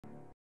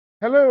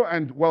Hello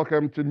and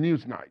welcome to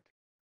Newsnight.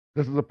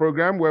 This is a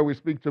program where we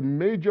speak to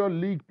major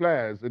league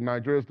players in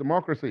Nigeria's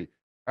democracy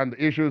and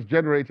the issues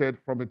generated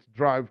from its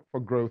drive for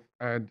growth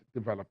and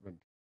development.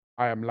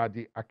 I am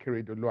Ladi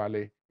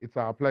Akeredoluale. It's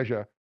our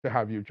pleasure to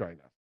have you join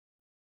us.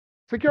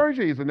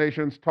 Security is the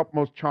nation's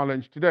topmost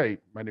challenge today,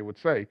 many would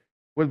say,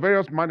 with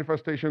various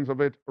manifestations of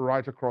it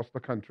right across the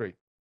country.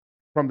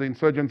 From the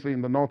insurgency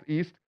in the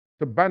northeast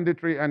to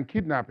banditry and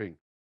kidnapping,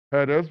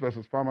 herders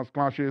versus farmers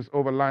clashes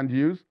over land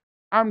use,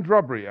 armed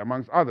robbery,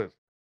 amongst others,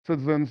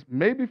 citizens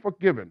may be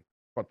forgiven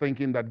for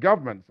thinking that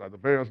governments at the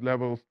various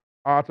levels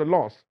are at a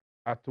loss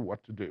as to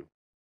what to do.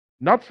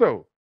 Not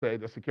so, say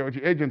the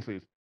security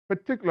agencies,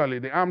 particularly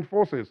the armed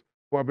forces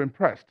who have been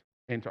pressed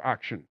into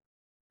action.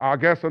 Our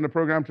guest on the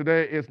program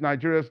today is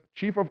Nigeria's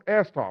Chief of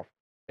Air Staff,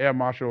 Air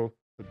Marshal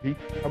Sadiq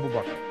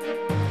Abubakar.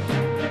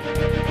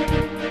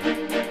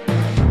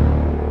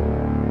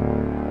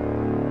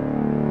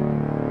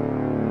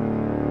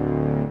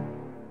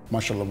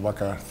 Marshal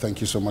Abubakar,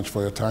 thank you so much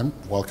for your time.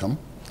 Welcome.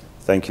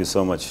 Thank you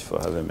so much for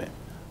having me.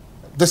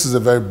 This is a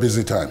very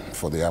busy time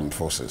for the armed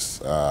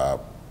forces.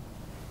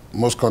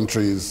 Most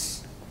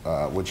countries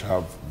which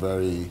have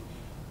very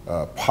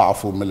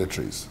powerful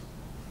militaries,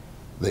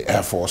 the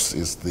Air Force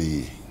is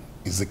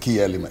the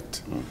key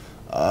element.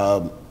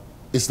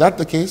 Is that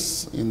the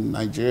case in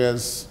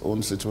Nigeria's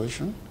own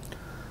situation?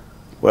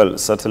 Well,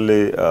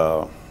 certainly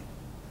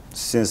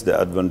since the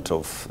advent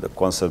of the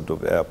concept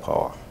of air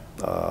power,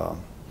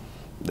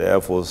 the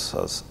Air Force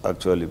has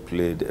actually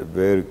played a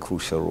very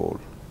crucial role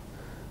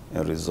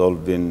in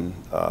resolving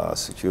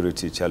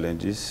security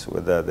challenges,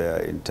 whether they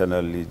are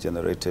internally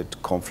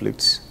generated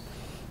conflicts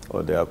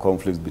or they are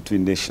conflicts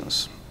between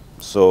nations.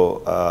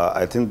 So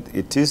I think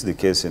it is the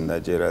case in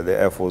Nigeria. The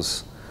Air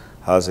Force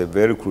has a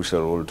very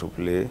crucial role to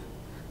play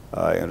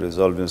in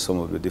resolving some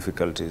of the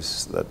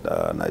difficulties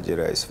that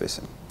Nigeria is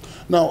facing.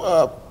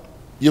 Now,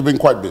 you've been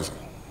quite busy.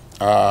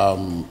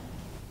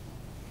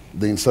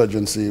 The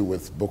insurgency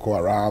with Boko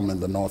Haram in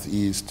the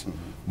northeast,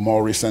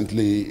 more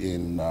recently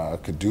in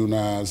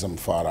Kaduna,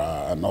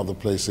 Zamfara, and other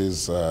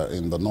places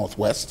in the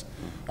northwest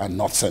and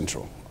north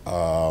central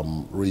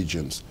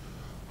regions.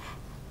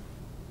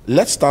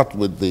 Let's start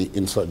with the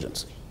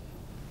insurgency.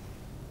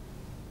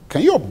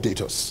 Can you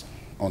update us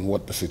on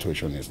what the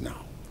situation is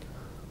now?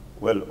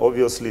 Well,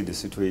 obviously the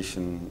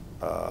situation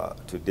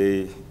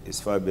today is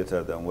far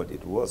better than what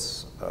it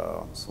was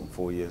some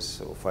 4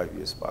 years or 5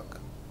 years back.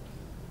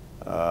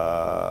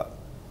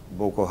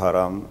 Boko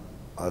Haram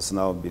has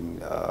now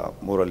been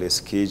more or less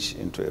caged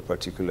into a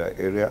particular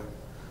area,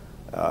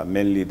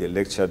 mainly the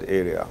lectured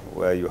area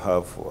where you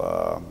have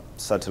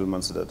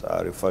settlements that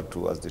are referred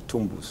to as the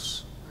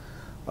Tumbus.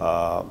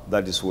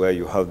 That is where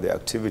you have the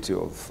activity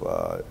of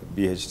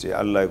BHT,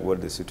 unlike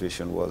what the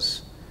situation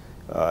was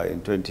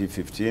in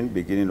 2015,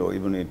 beginning or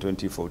even in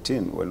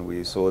 2014 when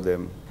we saw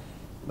them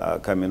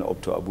coming up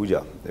to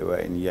Abuja. They were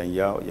in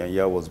Yanya.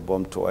 Yanya was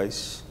bombed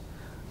twice.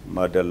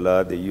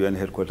 Madalla, the UN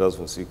headquarters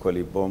was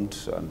equally bombed,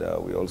 and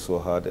we also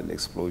had an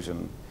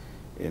explosion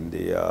in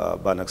the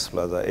Banax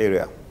Plaza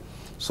area.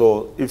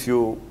 So if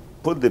you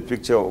put the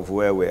picture of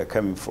where we are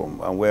coming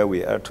from and where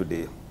we are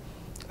today,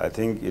 I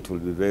think it will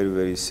be very,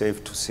 very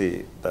safe to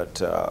say that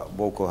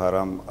Boko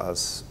Haram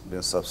has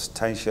been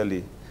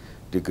substantially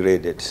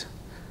degraded.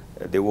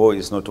 The war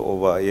is not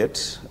over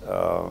yet.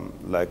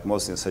 Like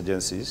most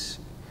insurgencies,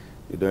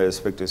 you don't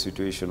expect a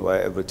situation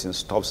where everything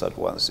stops at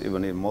once,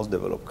 even in most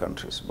developed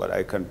countries. But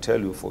I can tell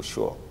you for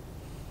sure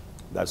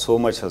that so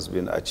much has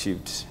been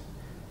achieved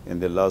in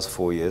the last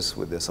 4 years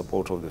with the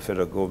support of the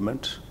federal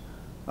government,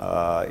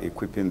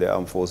 equipping the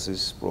armed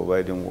forces,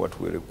 providing what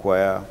we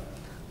require,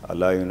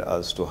 allowing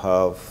us to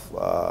have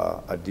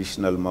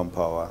additional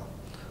manpower,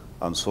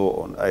 and so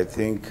on. I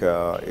think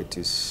it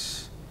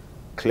is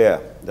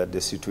clear that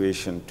the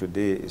situation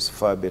today is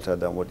far better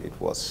than what it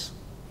was.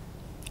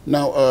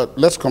 Now,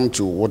 let's come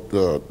to what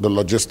the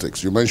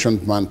logistics. You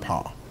mentioned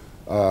manpower.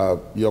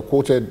 You're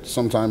quoted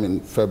sometime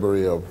in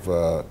February of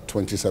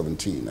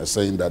 2017 as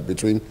saying that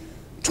between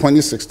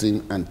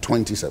 2016 and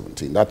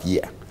 2017, that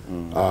year,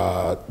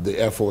 the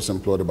Air Force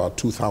employed about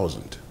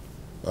 2,000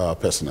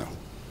 personnel.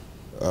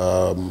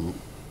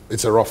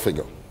 It's a rough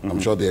figure. I'm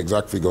sure the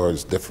exact figure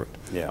is different,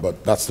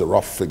 but that's the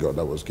rough figure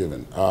that was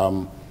given.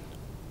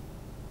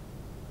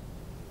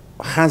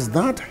 Has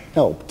that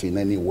helped in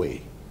any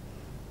way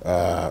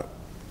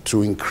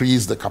to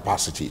increase the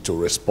capacity to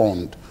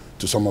respond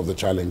to some of the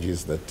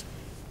challenges that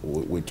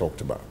we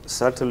talked about?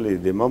 Certainly,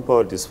 the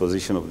manpower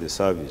disposition of the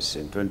service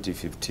in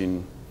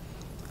 2015,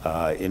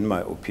 in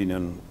my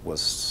opinion,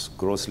 was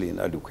grossly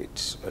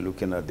inadequate,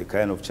 looking at the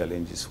kind of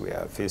challenges we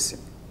are facing.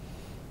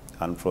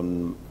 And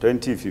from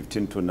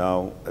 2015 to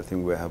now, I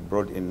think we have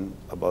brought in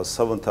about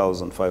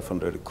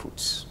 7,500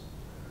 recruits.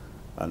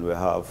 And we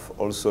have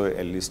also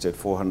enlisted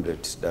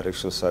 400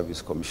 Directional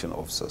Service Commission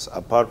officers,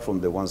 apart from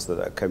the ones that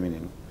are coming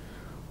in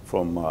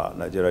from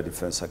Nigeria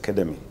Defense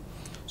Academy.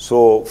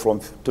 So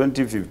from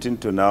 2015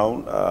 to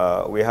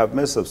now, we have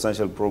made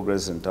substantial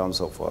progress in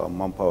terms of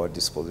manpower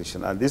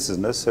disposition. And this is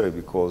necessary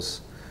because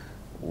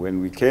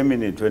when we came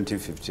in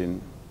 2015,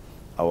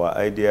 our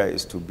idea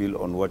is to build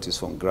on what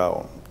is on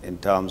ground in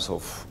terms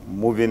of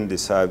moving the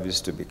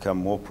service to become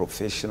more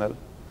professional,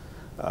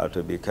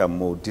 to become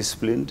more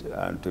disciplined,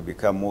 and to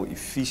become more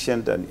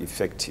efficient and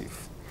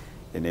effective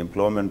in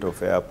employment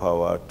of air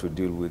power to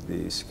deal with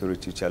the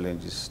security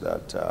challenges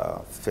that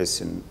are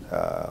facing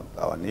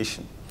our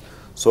nation.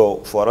 So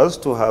for us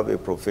to have a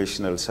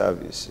professional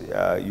service,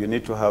 you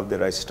need to have the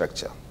right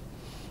structure.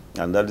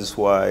 And that is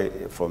why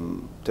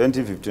from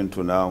 2015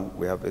 to now,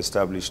 we have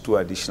established 2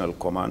 additional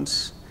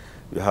commands.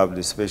 You have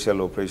the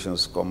Special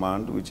Operations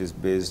Command, which is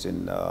based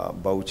in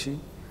Bauchi.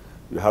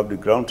 You have the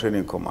Ground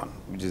Training Command,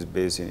 which is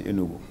based in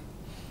Enugu.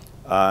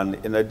 And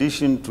in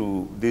addition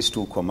to these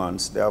 2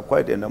 commands, there are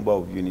quite a number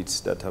of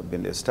units that have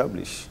been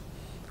established.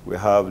 We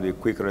have the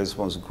Quick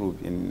Response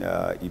Group in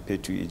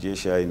Ipetu,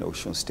 Ijesha in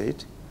Osun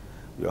State.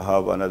 You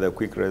have another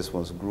Quick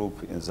Response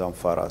Group in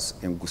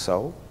Zamfara, in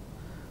Gusau.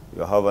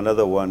 You have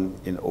another one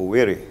in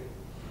Owerri.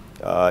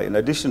 In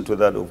addition to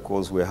that, of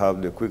course, we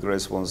have the Quick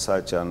Response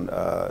Search and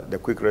the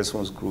Quick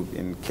Response Group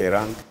in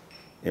Kerang,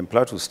 in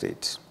Plateau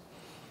State.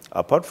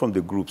 Apart from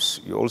the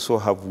groups, you also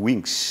have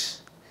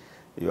wings.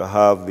 You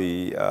have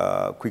the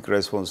Quick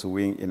Response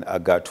Wing in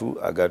Agatu.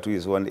 Agatu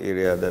is one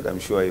area that I'm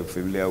sure you're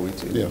familiar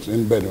with. Yes,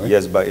 in Benue.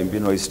 Yes, but in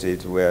Benue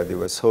State, where there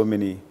were so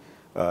many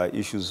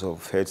issues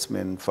of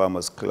herdsmen,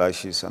 farmers,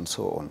 clashes, and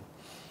so on.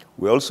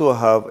 We also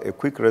have a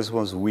Quick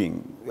Response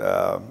Wing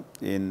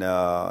in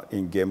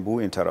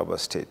Gembu in Taraba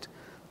State.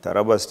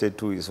 Taraba State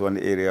too is one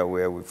area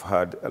where we've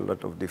had a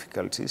lot of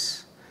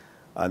difficulties.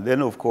 And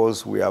then, of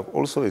course, we have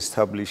also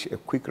established a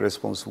Quick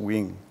Response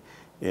Wing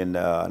in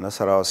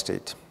Nasarawa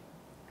State.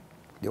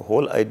 The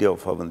whole idea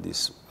of having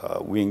these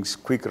wings,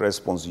 Quick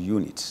Response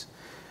Units,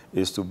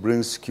 is to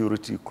bring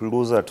security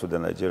closer to the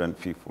Nigerian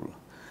people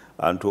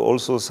and to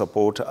also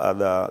support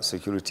other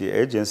security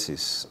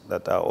agencies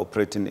that are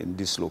operating in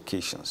these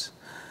locations.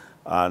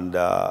 And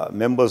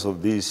members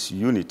of these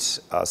units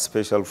are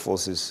special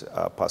forces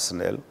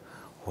personnel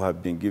who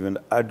have been given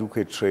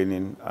adequate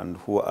training and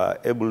who are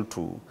able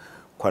to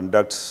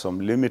conduct some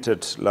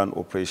limited land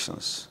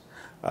operations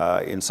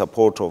in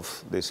support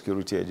of the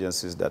security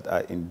agencies that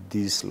are in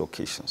these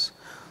locations.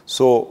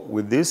 So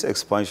with this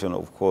expansion,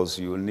 of course,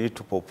 you need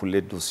to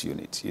populate those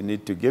units. You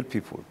need to get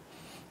people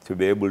to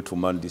be able to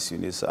man these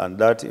units, and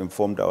that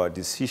informed our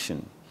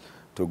decision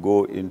to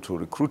go into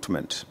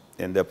recruitment.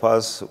 In the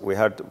past, we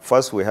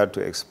had to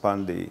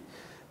expand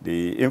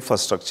the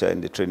infrastructure in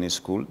the training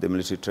school, the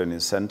military training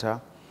center.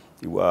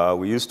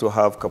 We used to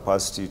have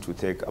capacity to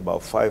take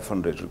about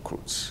 500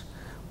 recruits,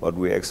 but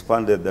we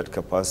expanded that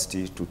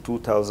capacity to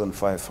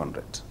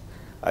 2,500.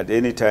 At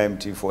any time,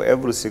 for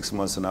every 6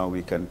 months now,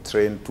 we can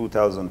train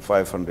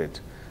 2,500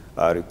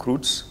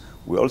 recruits.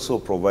 We also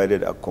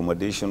provided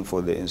accommodation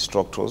for the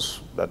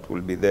instructors that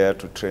will be there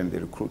to train the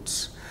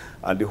recruits.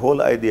 And the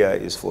whole idea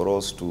is for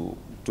us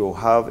to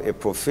have a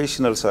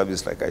professional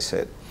service, like I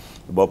said.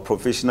 But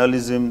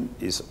professionalism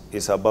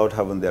is about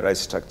having the right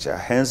structure,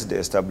 hence the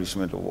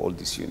establishment of all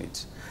these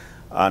units.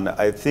 And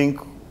I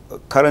think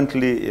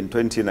currently in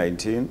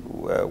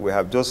 2019, we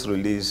have just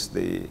released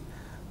the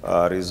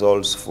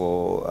results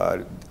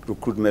for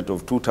recruitment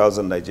of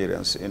 2,000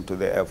 Nigerians into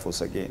the Air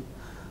Force again.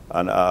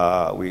 And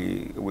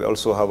we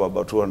also have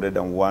about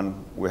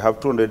 201, we have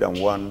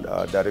 201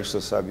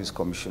 Director Service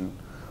Commission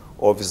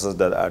officers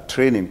that are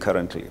training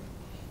currently.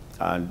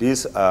 And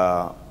these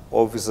are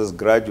officers,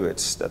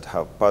 graduates that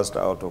have passed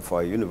out of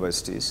our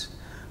universities.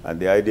 And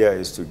the idea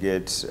is to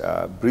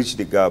bridge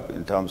the gap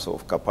in terms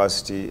of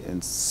capacity in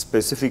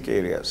specific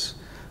areas,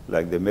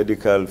 like the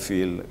medical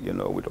field,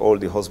 with all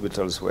the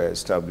hospitals we're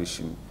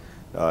establishing,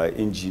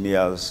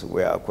 engineers,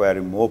 we're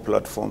acquiring more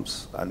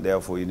platforms, and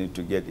therefore you need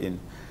to get in.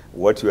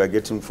 What you are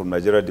getting from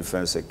Nigeria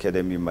Defense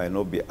Academy might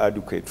not be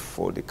adequate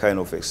for the kind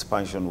of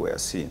expansion we are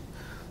seeing.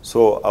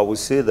 So I would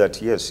say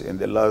that, yes, in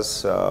the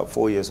last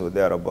 4 years or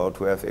thereabout,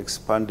 we have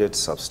expanded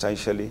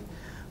substantially,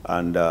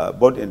 and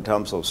both in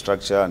terms of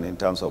structure and in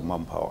terms of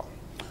manpower.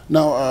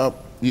 Now,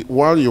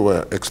 while you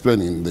were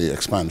explaining the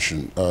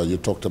expansion, you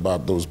talked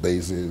about those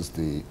bases,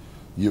 the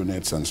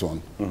units and so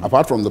on. Mm-hmm.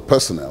 Apart from the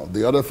personnel,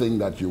 the other thing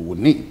that you would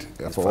need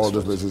for all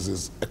those bases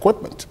is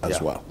equipment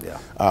as well.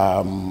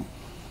 Yeah.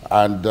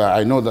 And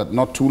I know that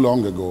not too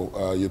long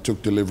ago, you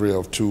took delivery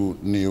of 2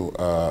 new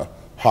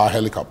HAR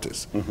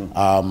helicopters.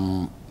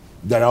 Mm-hmm.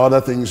 There are other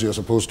things you're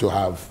supposed to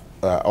have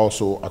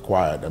also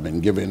acquired, I mean,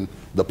 given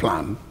the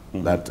plan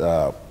mm-hmm. that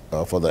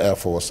for the Air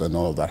Force and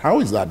all of that. How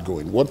is that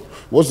going?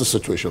 What's the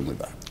situation with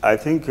that? I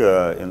think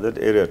in that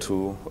area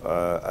too,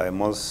 I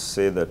must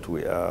say that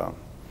we are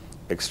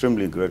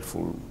extremely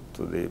grateful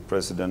to the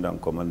President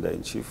and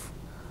Commander-in-Chief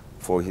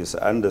for his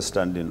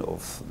understanding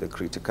of the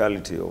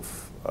criticality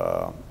of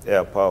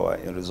air power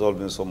in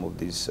resolving some of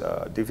these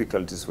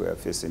difficulties we are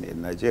facing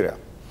in Nigeria.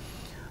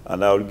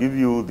 And I'll give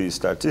you the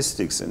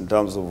statistics in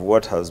terms of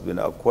what has been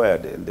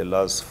acquired in the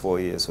last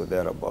 4 years or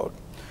thereabout.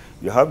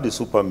 You have the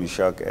Super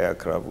Mishak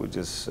aircraft, which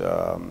is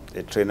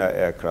a trainer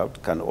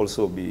aircraft, can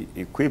also be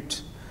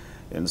equipped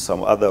in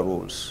some other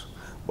roles.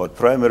 But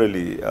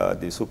primarily,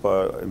 the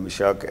Super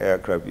Mishak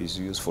aircraft is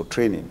used for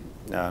training.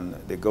 and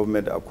the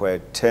government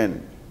acquired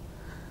 10.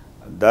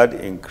 That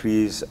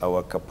increased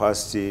our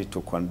capacity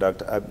to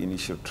conduct ab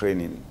initio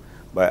training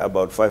by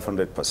about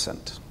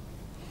 500%.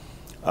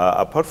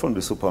 Apart from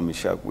the Super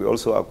Mishak, we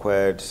also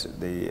acquired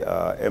the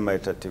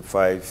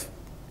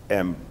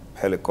Mi-35M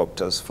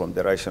helicopters from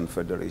the Russian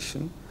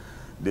Federation.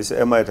 These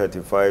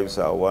Mi-35s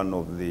are one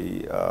of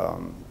the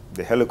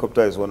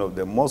helicopter is one of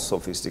the most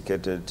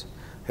sophisticated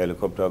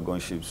helicopter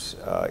gunships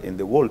in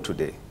the world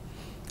today.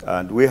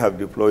 And we have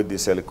deployed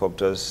these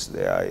helicopters.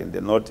 They are in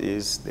the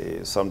northeast.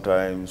 They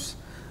sometimes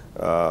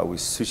we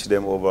switch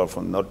them over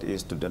from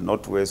northeast to the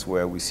northwest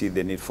where we see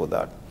the need for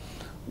that.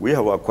 We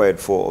have acquired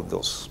 4 of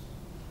those.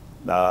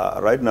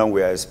 Right now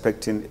we are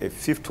expecting a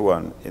 5th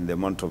one in the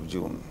month of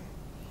June.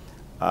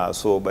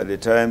 So by the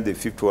time the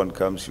 5th one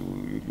comes,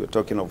 you're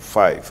talking of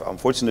 5.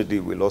 Unfortunately,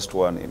 we lost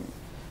one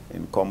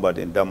in combat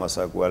in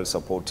Damasak while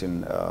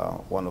supporting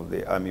one of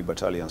the army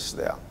battalions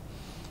there.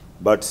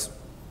 But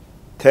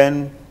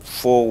 10,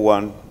 4,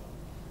 1,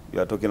 you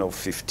are talking of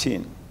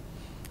 15.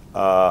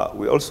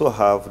 We also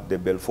have the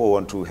Bell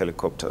 412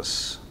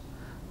 helicopters,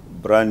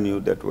 brand new,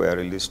 that were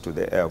released to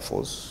the Air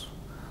Force.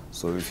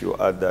 So if you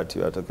add that,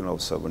 you are talking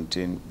of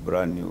 17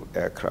 brand new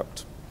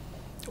aircraft.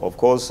 Of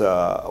course,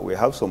 we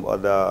have some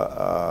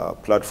other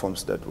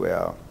platforms that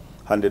were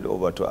handed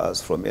over to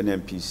us from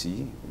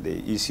NMPC, the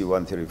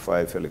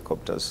EC-135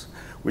 helicopters,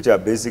 which are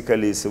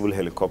basically civil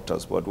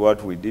helicopters. But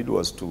what we did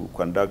was to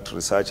conduct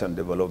research and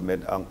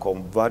development and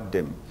convert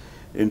them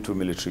into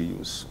military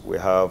use. We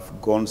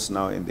have guns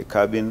now in the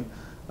cabin,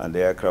 and the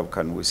aircraft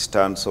can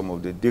withstand some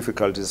of the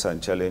difficulties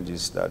and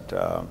challenges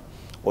that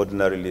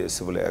ordinarily a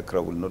civil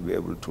aircraft will not be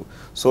able to.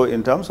 So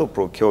in terms of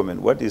procurement,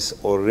 what is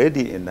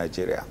already in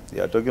Nigeria, we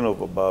are talking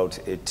of about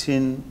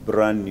 18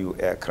 brand new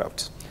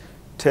aircraft.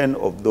 10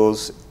 of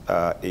those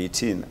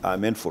 18 are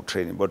meant for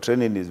training, but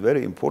training is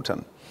very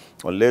important.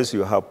 Unless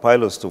you have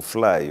pilots to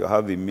fly, you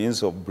have a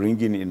means of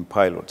bringing in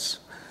pilots.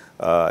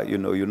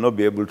 You'll not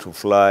be able to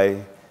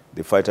fly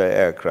the fighter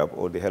aircraft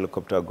or the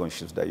helicopter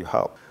gunships that you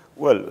have.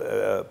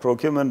 Well,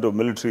 procurement of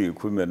military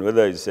equipment,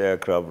 whether it's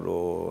aircraft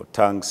or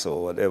tanks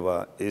or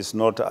whatever, is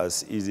not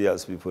as easy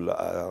as people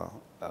are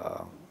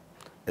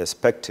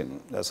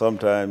expecting.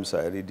 Sometimes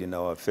I read in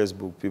our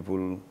Facebook,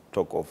 people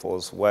talk of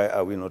us, why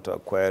are we not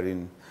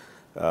acquiring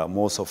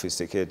more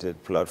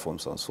sophisticated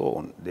platforms and so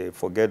on. They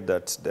forget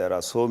that there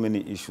are so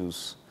many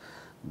issues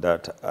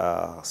that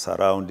are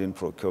surrounding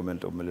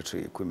procurement of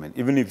military equipment,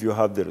 even if you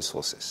have the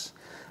resources.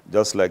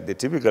 Just like the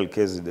typical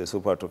case in the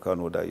Super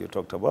Tucano that you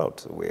talked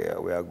about, where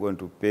we are going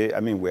to pay,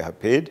 we have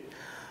paid,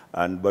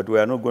 but we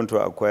are not going to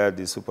acquire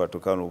the Super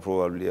Tucano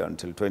probably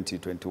until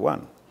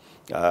 2021.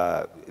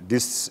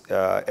 These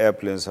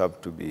airplanes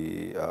have to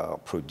be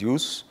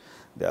produced.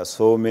 There are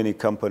so many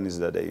companies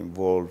that are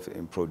involved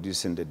in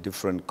producing the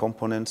different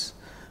components.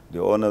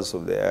 The owners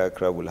of the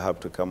aircraft will have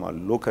to come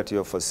and look at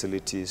your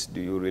facilities.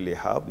 Do you really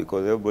have?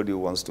 Because everybody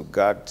wants to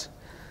guard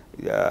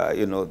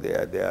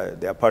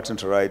their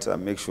patent rights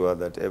and make sure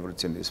that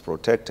everything is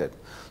protected.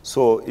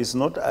 So it's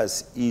not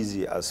as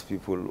easy as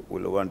people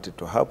will want it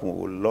to happen.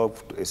 We would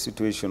love a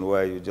situation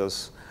where you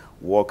just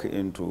walk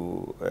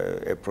into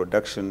a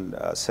production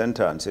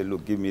center and say,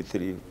 look, give me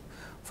 3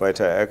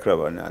 fighter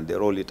aircraft, and they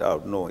roll it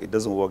out. No, it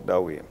doesn't work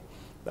that way.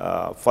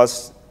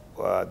 First,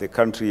 the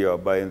country you are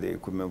buying the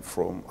equipment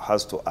from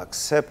has to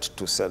accept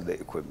to sell the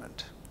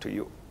equipment to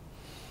you.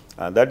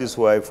 And that is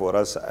why for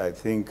us, I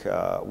think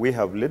we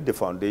have laid the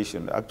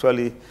foundation.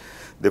 Actually,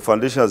 the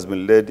foundation has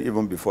been laid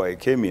even before I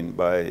came in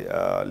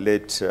by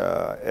late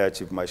Air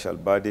Chief Marshal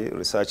Badi,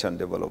 Research and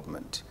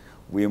Development.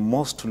 We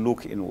must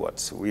look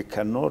inwards. We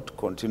cannot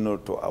continue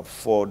to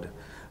afford,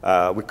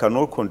 we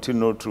cannot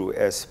continue to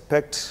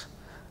expect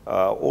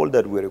all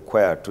that we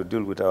require to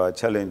deal with our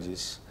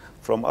challenges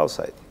from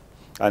outside.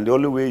 And the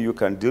only way you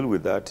can deal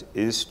with that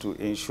is to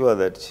ensure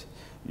that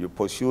you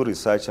pursue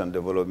research and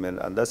development,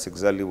 and that's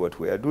exactly what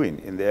we are doing.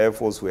 In the Air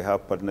Force, we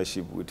have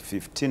partnership with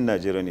 15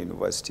 Nigerian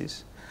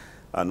universities,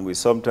 and we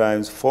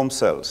sometimes form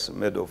cells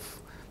made of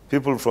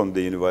people from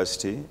the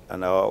university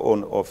and our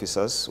own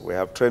officers. We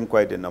have trained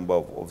quite a number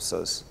of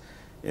officers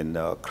in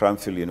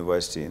Cranfield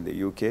University in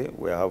the UK.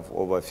 We have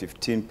over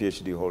 15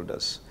 PhD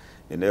holders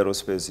in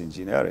aerospace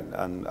engineering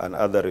and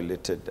other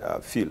related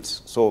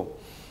fields. So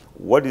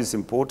what is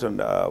important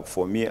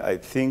for me, I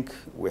think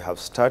we have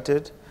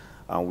started,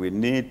 and we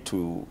need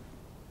to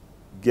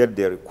get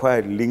the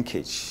required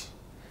linkage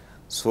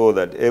so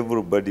that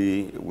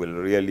everybody will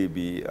really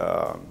be,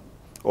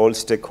 all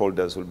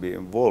stakeholders will be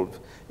involved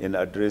in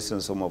addressing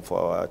some of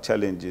our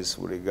challenges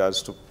with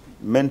regards to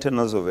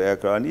maintenance of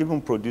aircraft and even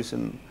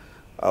producing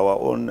our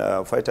own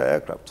fighter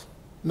aircraft.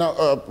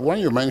 Now, when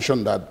you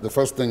mention that, the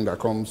first thing that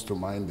comes to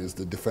mind is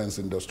the Defense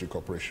Industry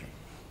Corporation,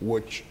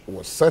 which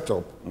was set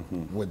up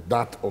with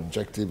that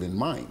objective in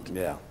mind.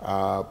 Yeah.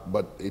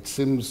 But it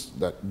seems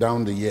that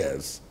down the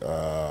years,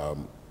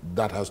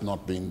 that has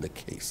not been the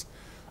case.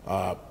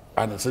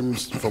 And it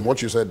seems, from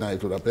what you said now,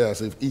 it would appear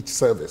as if each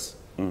service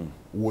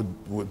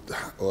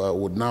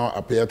would now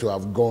appear to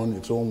have gone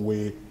its own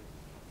way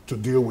to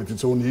deal with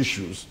its own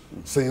issues,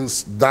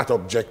 since that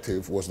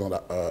objective was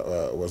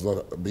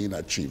not being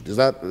achieved. Is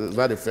that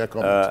a fair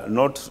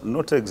comment?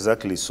 Not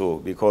exactly so,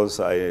 because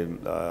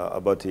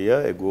about a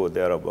year ago,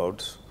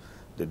 thereabout,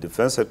 the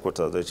Defense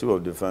Headquarters, the Chief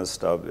of Defense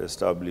Staff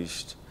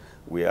established,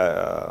 we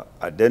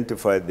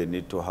identified the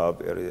need to have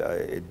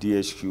a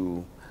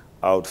DHQ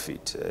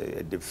outfit,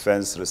 a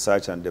Defense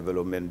Research and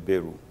Development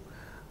Bureau.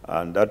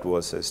 And that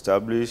was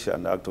established,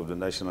 an Act of the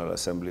National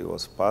Assembly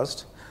was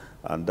passed,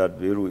 and that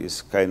bureau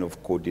is kind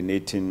of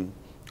coordinating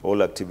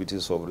all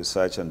activities of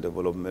research and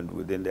development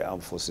within the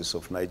armed forces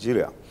of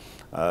Nigeria.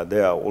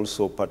 They are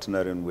also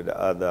partnering with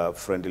other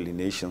friendly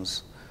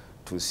nations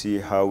to see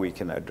how we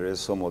can address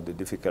some of the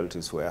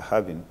difficulties we are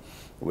having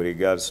with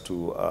regards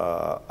to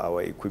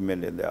our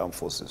equipment in the armed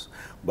forces.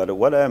 But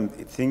what I'm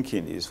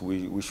thinking is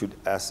we should,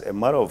 as a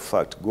matter of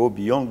fact, go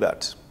beyond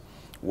that.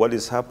 What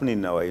is happening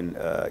in our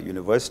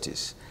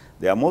universities,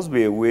 there must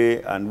be a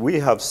way, and we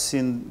have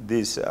seen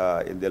this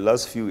in the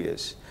last few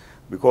years,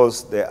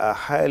 because there are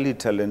highly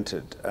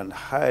talented and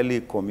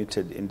highly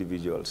committed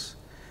individuals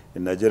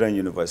in Nigerian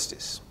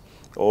universities.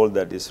 All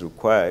that is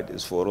required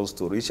is for us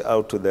to reach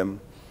out to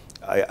them,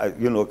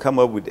 come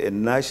up with a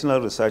national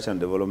research and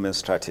development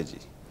strategy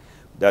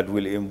that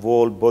will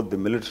involve both the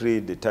military,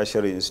 the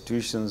tertiary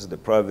institutions, the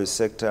private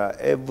sector,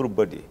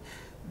 everybody.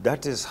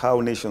 That is how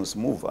nations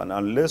move, and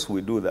unless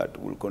we do that,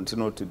 we'll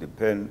continue to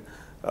depend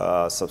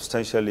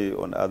substantially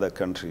on other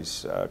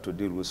countries to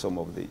deal with some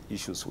of the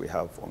issues we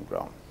have on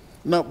ground.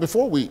 Now,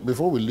 before we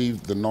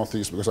leave the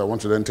Northeast, because I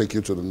want to then take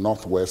you to the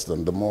Northwest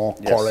and the more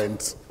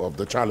current of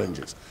the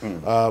challenges,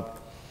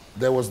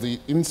 there was the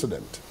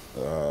incident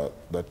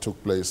that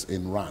took place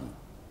in Ran,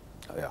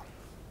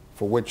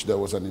 for which there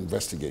was an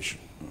investigation.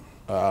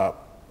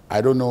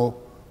 I don't know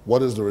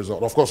what is the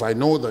result. Of course, I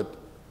know that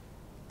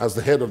as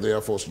the head of the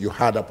Air Force, you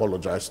had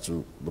apologized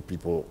to the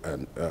people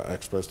and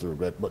expressed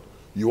regret, but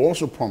you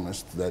also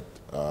promised that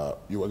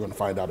you were going to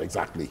find out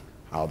exactly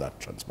how that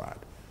transpired.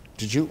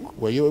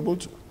 Were you able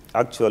to?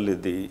 Actually,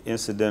 the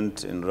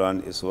incident in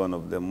Ran is one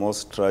of the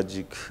most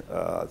tragic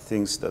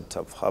things that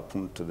have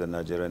happened to the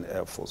Nigerian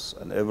Air Force.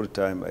 And every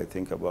time I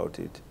think about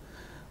it,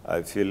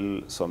 I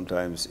feel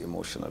sometimes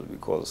emotional,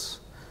 because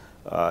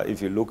if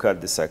you look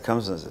at the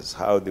circumstances,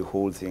 how the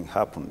whole thing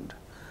happened,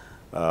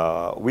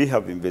 we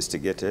have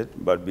investigated,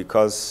 but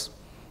because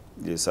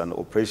it's an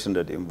operation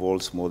that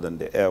involves more than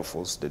the Air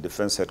Force, the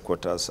Defense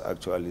Headquarters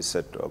actually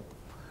set up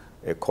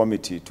a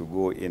committee to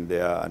go in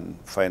there and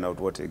find out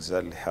what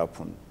exactly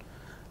happened.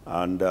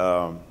 And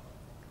the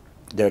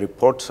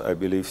report, I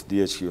believe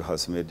DHQ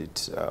has made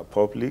it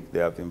public. They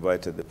have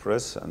invited the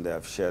press and they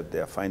have shared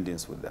their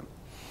findings with them.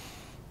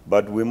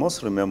 But we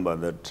must remember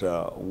that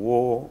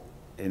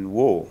in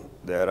war,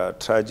 there are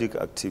tragic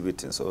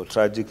activities, or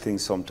tragic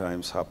things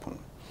sometimes happen.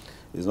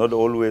 It's not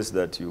always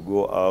that you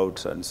go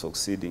out and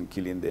succeed in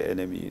killing the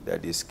enemy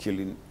that is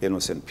killing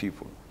innocent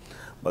people.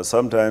 But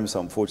sometimes,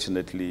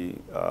 unfortunately,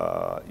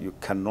 you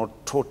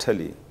cannot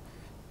totally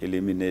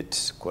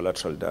eliminate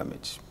collateral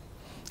damage.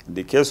 In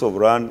the case of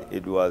Ran,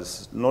 it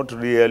was not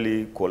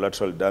really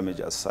collateral damage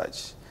as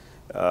such.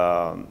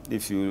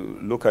 If you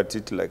look at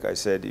it, like I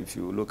said, if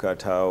you look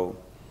at how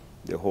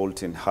the whole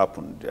thing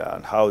happened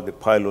and how the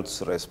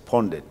pilots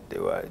responded,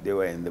 they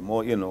were in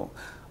the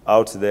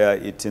out there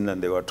eating,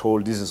 and they were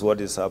told this is what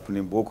is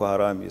happening. Boko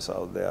Haram is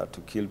out there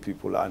to kill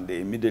people, and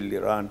they immediately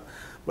ran.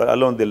 But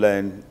along the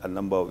line, a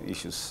number of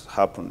issues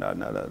happened,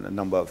 and a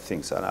number of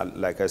things. And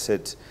like I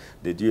said,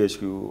 the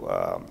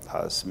DHQ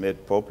has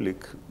made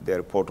public the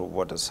report of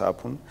what has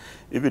happened.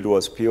 If it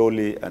was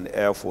purely an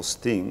Air Force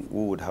thing,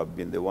 we would have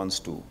been the ones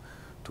to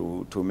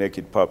make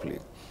it public.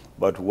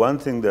 But one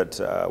thing that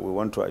we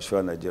want to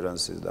assure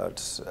Nigerians is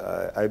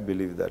that I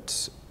believe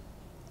that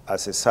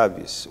as a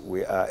service,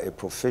 we are a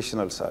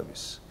professional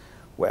service.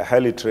 We're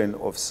highly trained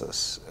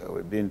officers.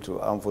 We've been to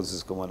Armed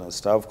Forces Command and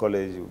Staff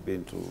College, we've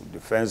been to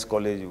Defense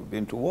College, we've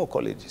been to war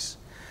colleges.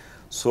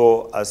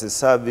 So as a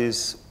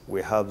service,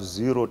 we have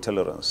zero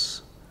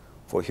tolerance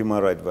for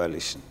human rights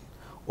violation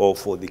or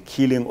for the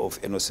killing of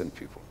innocent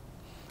people.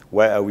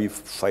 Why are we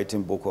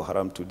fighting Boko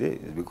Haram today?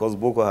 It's because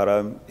Boko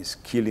Haram is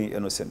killing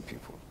innocent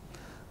people.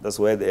 That's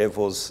why the Air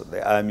Force,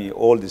 the Army,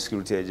 all the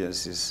security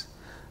agencies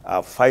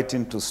are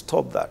fighting to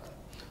stop that.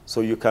 So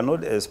you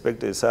cannot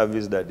expect a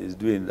service that is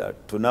doing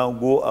that to now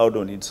go out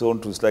on its own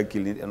to start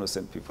killing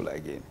innocent people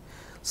again.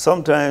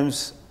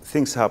 Sometimes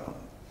things happen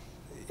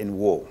in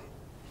war,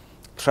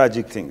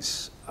 tragic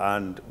things.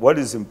 And what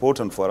is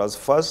important for us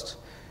first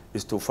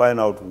is to find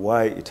out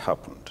why it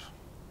happened.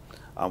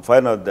 And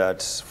find out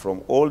that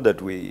from all that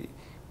we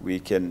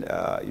can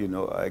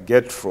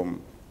get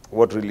from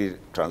what really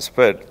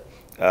transpired,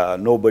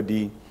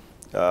 nobody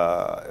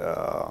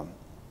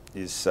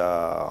is,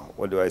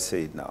 what do I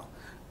say it now?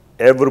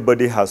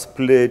 Everybody has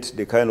played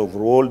the kind of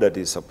role that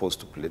is supposed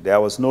to play.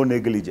 There was no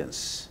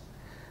negligence.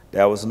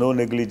 There was no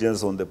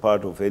negligence on the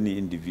part of any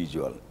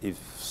individual. If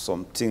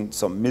some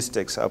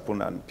mistakes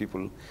happen and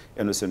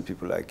innocent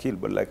people are killed.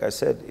 But like I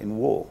said, in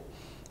war,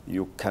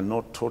 you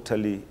cannot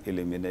totally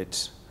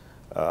eliminate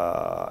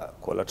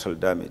collateral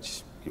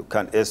damage. You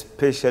can,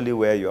 especially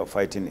where you are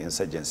fighting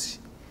insurgency,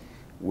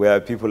 where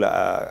people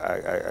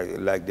are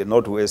like the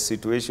Northwest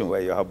situation,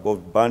 where you have both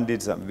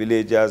bandits and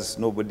villagers.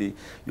 Nobody,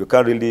 you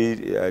can't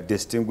really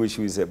distinguish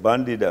who is a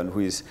bandit and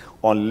who is,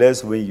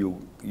 unless when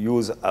you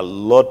use a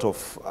lot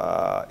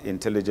of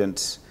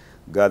intelligence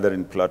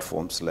gathering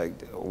platforms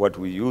like what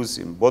we use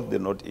in both the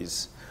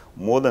Northeast.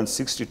 More than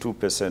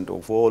 62%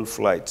 of all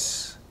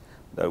flights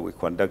that we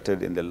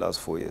conducted in the last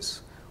 4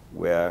 years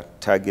were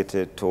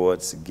targeted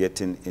towards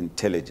getting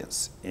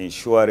intelligence,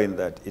 ensuring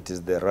that it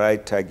is the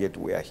right target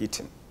we are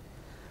hitting.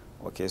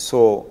 Okay,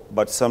 so,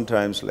 but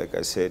sometimes, like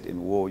I said,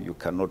 in war, you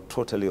cannot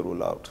totally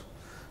rule out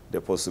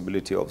the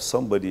possibility of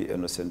somebody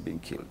innocent being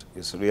killed.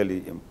 It's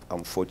really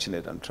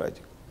unfortunate and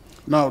tragic.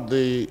 Now,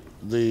 the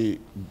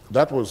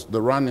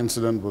RAN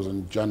incident was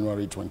in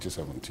January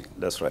 2017.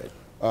 That's right.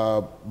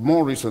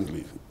 More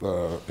recently,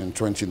 in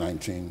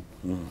 2019,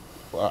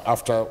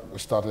 after we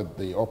started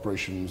the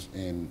operations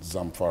in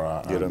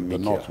Zamfara and the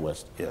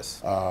Northwest, yes,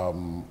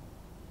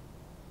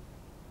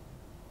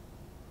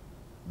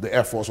 the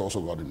Air Force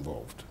also got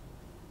involved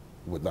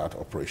with that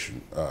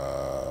operation.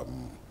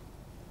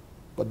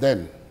 But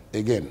then,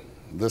 again,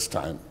 this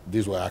time,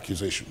 these were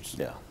accusations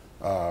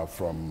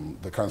from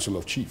the Council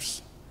of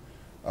Chiefs.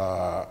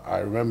 I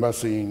remember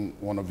seeing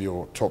one of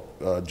your top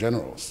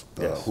generals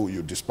who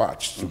you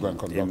dispatched to go and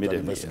conduct an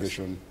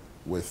investigation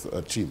with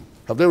a team.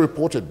 Have they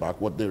reported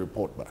back what they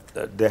report back?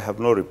 They have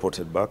not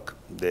reported back.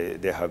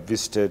 They have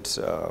visited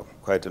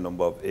quite a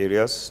number of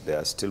areas. They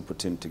are still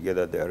putting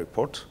together their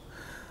report.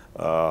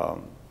 I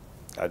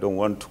don't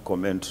want to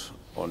comment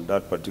on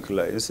that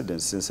particular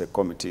incident since a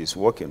committee is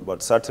working,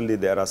 but certainly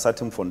there are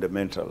certain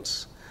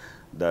fundamentals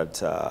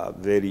that are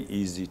very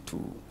easy to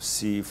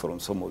see from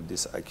some of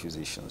these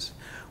accusations.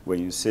 When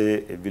you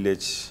say a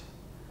village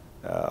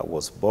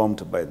was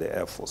bombed by the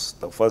Air Force,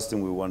 the first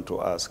thing we want to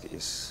ask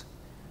is,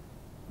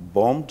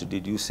 bombed?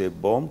 Did you say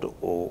bombed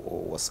or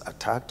was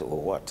attacked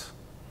or what?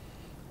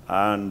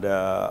 And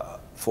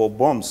for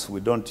bombs,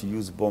 we don't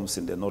use bombs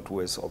in the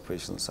Northwest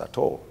operations at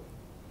all,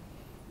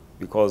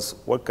 because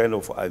what kind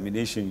of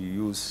ammunition you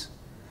use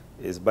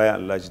is by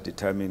and large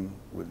determined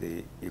with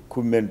the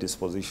equipment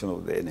disposition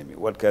of the enemy.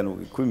 What kind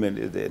of equipment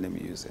is the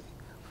enemy using?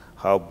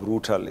 How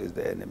brutal is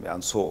the enemy,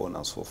 and so on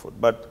and so forth.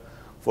 But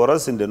for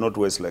us in the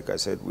Northwest, like I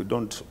said, we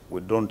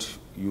don't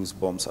use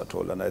bombs at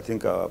all. And I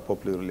think our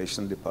Public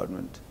Relations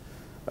Department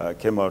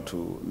came out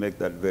to make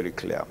that very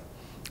clear.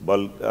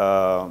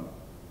 But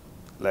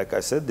like I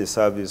said, the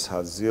service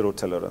has zero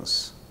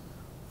tolerance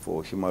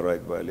for human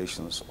rights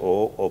violations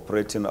or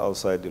operating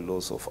outside the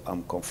laws of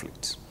armed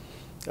conflict.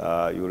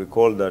 You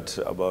recall that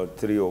about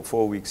 3 or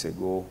 4 weeks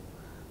ago,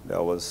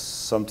 there was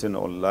something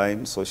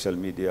online, social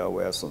media,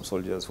 where some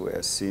soldiers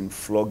were seen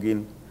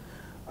flogging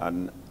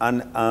an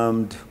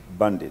unarmed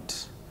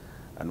bandit.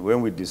 And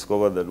when we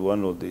discovered that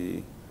one of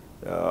the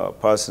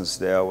persons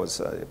there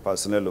was a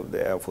personnel of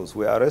the Air Force,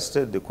 we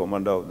arrested the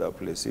commander of that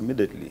place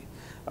immediately.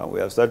 And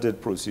we have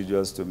started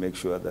procedures to make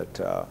sure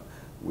that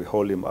we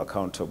hold him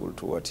accountable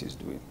to what he's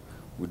doing.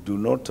 We do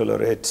not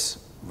tolerate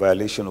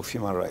violation of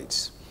human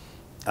rights.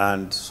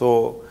 And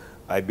so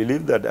I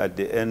believe that at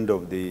the end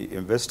of the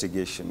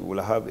investigation,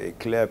 we'll have a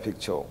clear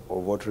picture of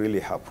what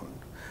really happened.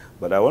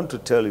 But I want to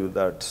tell you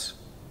that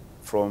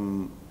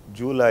from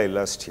July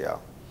last year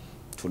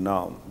to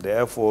now, the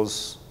Air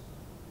Force,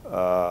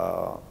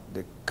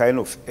 the kind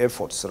of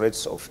efforts,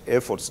 rates of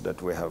efforts that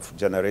we have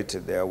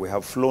generated there, we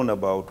have flown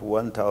about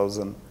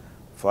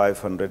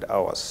 1,500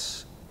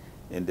 hours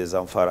in the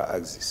Zamfara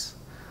axis.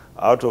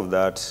 Out of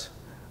that,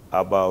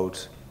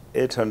 about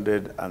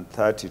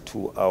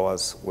 832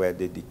 hours were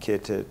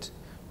dedicated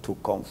to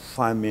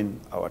confirming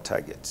our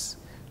targets,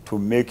 to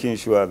making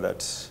sure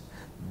that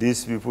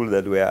these people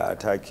that we are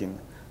attacking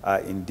are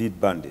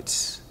indeed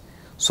bandits.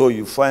 So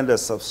you find a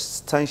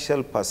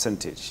substantial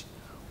percentage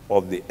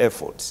of the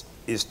efforts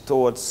is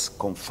towards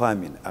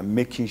confirming and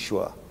making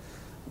sure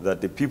that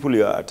the people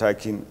you are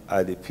attacking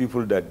are the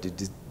people that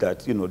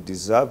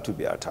deserve to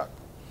be attacked.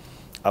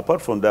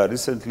 Apart from that,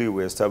 recently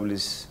we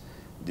established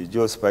the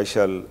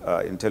Geospatial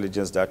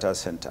Intelligence Data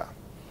Center,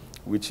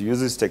 which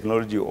uses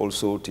technology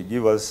also to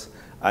give us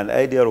an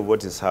idea of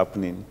what is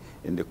happening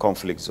in the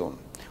conflict zone.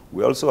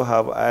 We also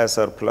have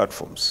ISR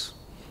platforms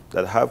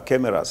that have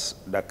cameras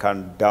that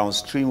can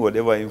downstream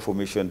whatever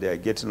information they are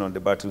getting on the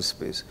battle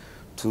space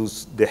to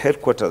the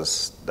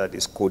headquarters that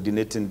is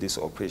coordinating these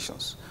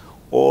operations,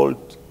 all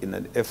in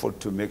an effort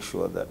to make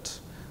sure that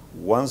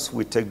once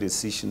we take the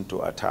decision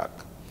to attack,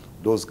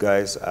 those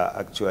guys are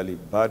actually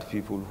bad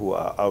people who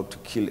are out to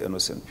kill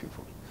innocent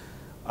people.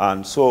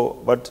 And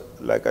so, but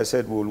like I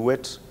said, we'll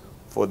wait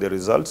for the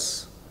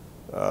results.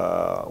 We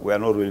are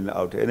not ruling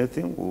out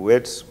anything. We'll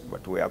wait,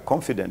 but we are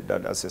confident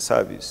that as a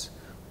service,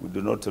 we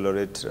do not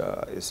tolerate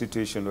a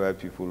situation where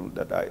people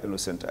that are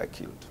innocent are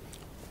killed.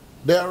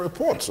 There are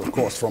reports, of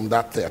course, from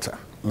that theater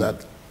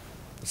that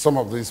some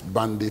of these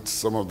bandits,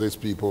 some of these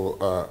people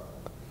are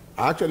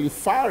actually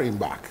firing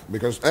back.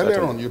 Because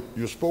earlier on,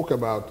 you spoke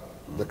about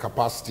the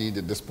capacity,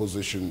 the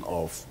disposition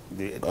of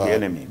the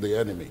enemy. The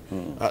enemy.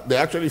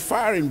 They're actually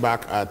firing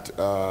back at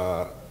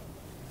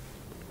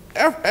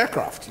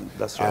aircraft.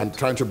 That's right. And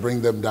trying to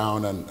bring them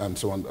down and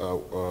so on.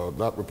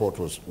 That report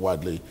was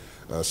widely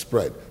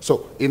spread.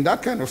 So in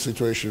that kind of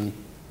situation,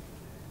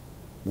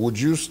 would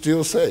you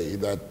still say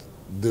that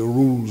the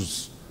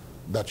rules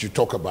that you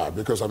talk about,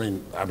 because I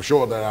mean, I'm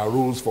sure there are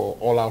rules for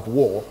all-out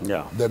war,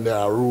 yeah. Then there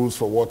are rules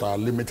for what are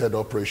limited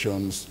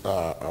operations,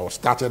 or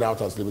started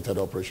out as limited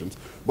operations.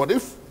 But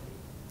if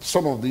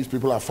some of these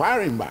people are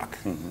firing back,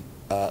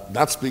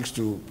 that speaks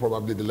to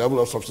probably the level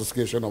of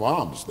sophistication of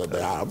arms that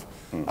they have.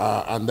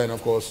 And then,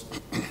 of course,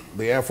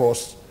 the Air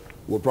Force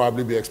will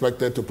probably be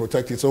expected to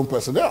protect its own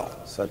personnel.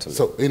 Certainly.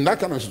 So in that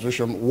kind of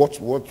situation,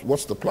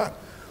 what's the plan?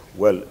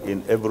 Well,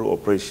 in every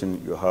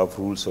operation, you have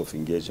rules of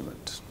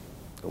engagement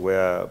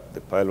where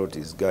the pilot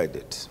is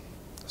guided.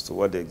 So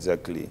what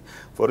exactly?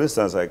 For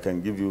instance, I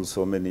can give you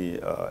so many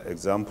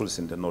examples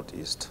in the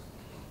Northeast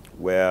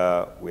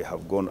where we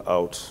have gone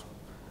out,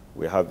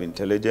 we have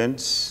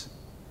intelligence,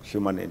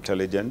 human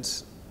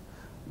intelligence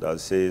that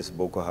says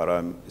Boko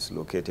Haram is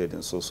located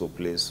in so-so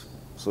place,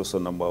 so-so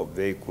number of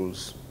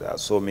vehicles, there are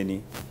so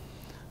many,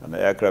 and the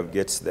aircraft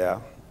gets there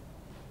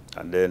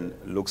and then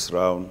looks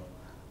around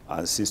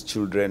and sees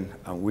children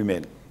and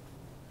women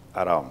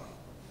around.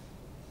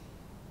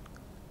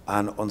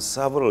 And on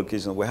several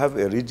occasions, we have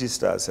a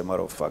register, as a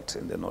matter of fact,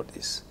 in the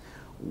Northeast,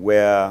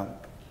 where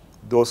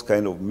those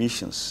kind of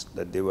missions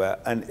that they were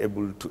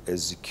unable to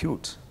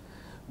execute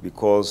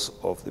because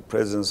of the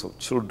presence of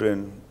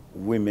children,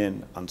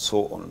 women, and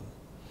so on.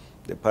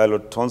 The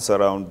pilot turns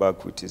around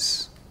back with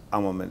his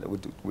armament,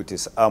 with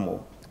his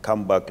ammo,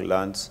 come back,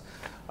 lands,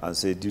 and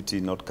say,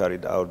 duty not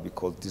carried out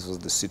because this was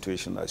the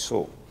situation I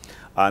saw.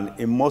 And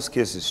in most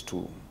cases,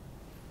 too,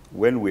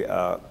 when we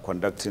are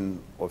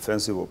conducting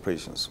offensive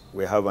operations,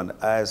 we have an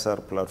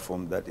ISR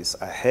platform that is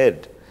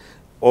ahead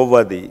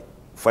over the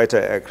fighter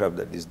aircraft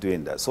that is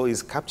doing that. So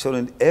it's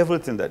capturing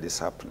everything that is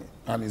happening.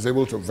 And is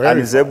able to verify. And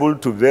is able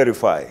to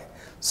verify.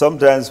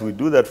 Sometimes we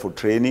do that for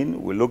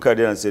training. We look at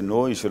it and say,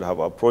 no, you should have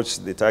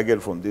approached the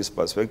target from this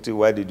perspective.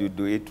 Why did you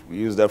do it? We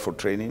use that for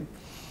training.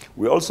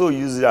 We also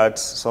use that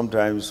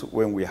sometimes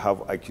when we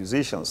have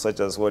accusations,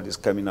 such as what is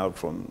coming out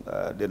from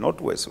the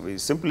Northwest. We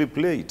simply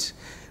play it.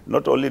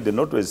 Not only the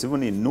Northwest,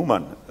 even in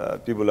Numan,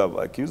 people have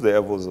accused the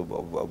Air Force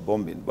of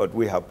bombing, but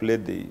we have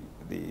played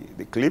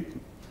the clip.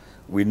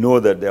 We know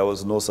that there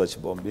was no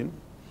such bombing.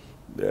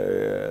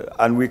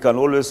 And we can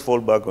always fall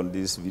back on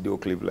this video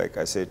clip, like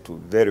I said, to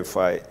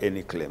verify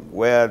any claim,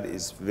 where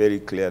it's very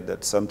clear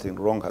that something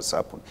wrong has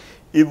happened.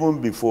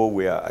 Even before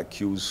we are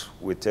accused,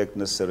 we take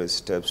necessary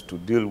steps to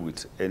deal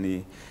with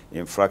any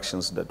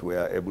infractions that we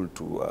are able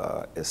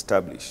to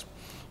establish.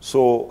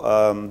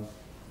 So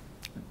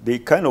the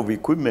kind of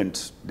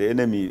equipment the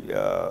enemy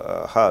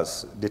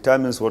has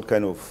determines what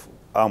kind of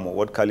armor,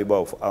 what caliber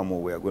of armor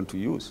we are going to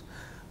use.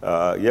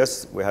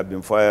 Yes, we have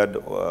been fired,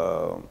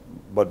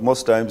 but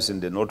most times in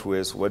the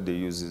Northwest, what they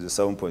use is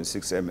the 7.6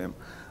 mm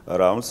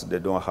rounds. They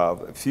don't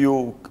have a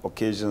few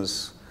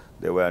occasions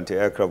there were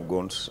anti-aircraft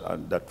guns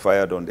that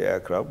fired on the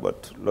aircraft,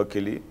 but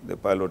luckily the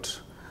pilot,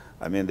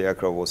 the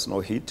aircraft was no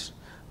hit,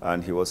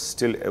 and he was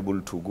still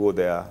able to go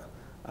there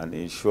and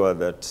ensure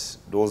that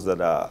those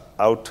that are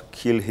out to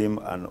kill him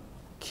and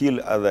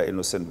kill other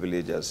innocent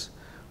villagers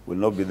will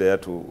not be there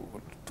to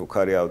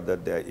carry out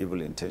their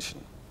evil intention.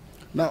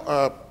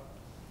 Now,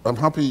 I'm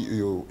happy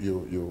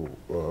you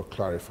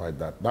clarified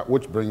that. That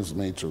which brings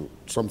me to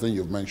something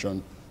you've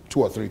mentioned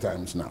 2 or 3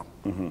 times now,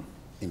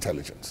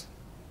 intelligence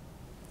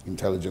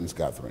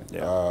gathering.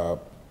 Yeah.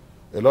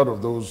 A lot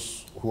of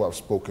those who have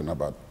spoken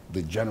about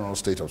the general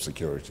state of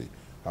security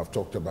have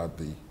talked about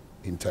the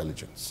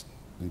intelligence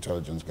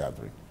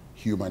gathering,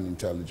 human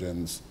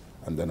intelligence,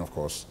 and then, of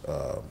course,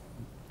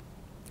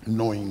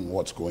 knowing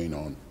what's going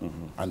on,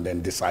 and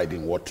then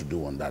deciding what to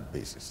do on that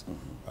basis.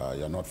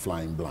 You're not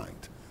flying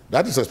blind.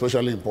 That is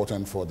especially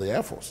important for the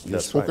Air Force.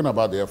 You've spoken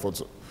about the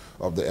efforts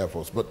of the Air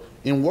Force, but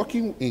in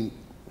working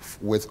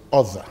with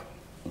other,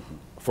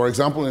 for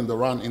example, in the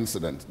RAN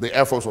incident, the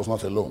Air Force was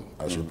not alone,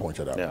 as you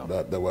pointed out.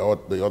 Yeah. There were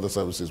the other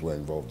services were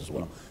involved as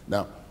well.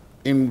 Now,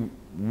 in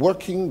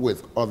working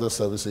with other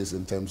services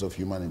in terms of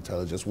human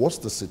intelligence, what's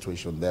the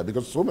situation there?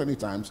 Because so many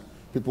times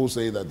people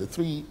say that the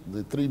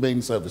three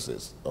main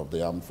services of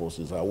the armed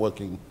forces are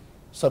working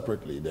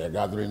separately. They're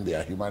gathering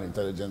their human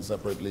intelligence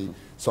separately.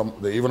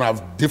 They even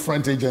have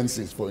different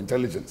agencies for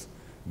intelligence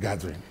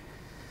gathering.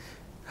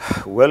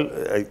 Well,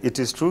 it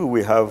is true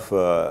we have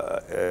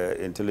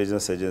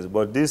intelligence agencies,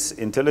 but this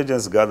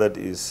intelligence gathered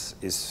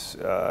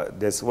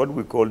there's what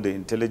we call the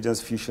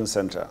Intelligence Fusion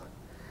Center,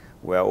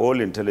 where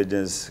all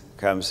intelligence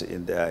comes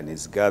in there and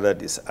is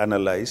gathered, is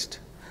analyzed,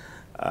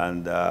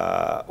 and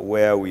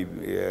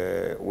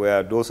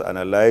where those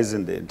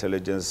analyzing the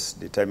intelligence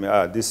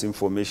determine, this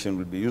information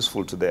will be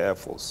useful to the Air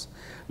Force.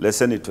 Let's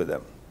send it to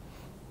them.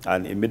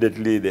 And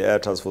immediately the Air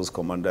Task Force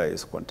commander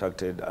is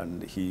contacted,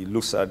 and he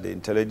looks at the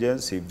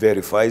intelligence, he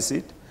verifies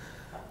it,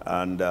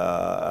 and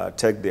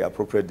take the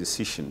appropriate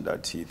decision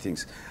that he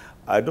thinks.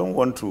 I don't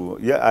want to,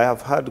 yeah, I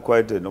have had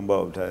quite a number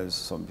of times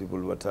some people,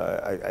 but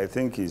I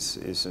think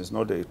it's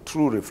not a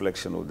true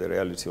reflection of the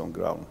reality on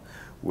ground,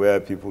 where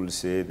people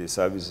say the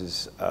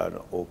services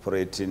are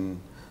operating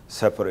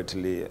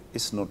separately.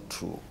 It's not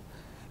true.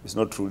 It's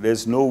not true.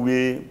 There's no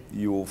way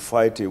you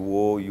fight a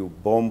war, you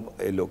bomb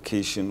a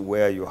location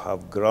where you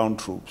have ground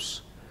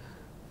troops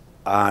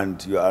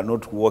and you are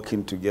not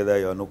working together,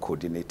 you are not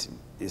coordinating.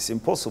 It's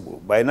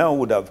impossible. By now, we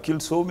would have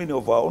killed so many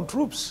of our own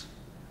troops.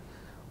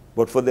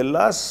 But for the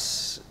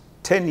last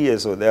 10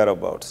 years or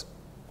thereabouts,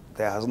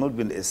 there has not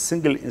been a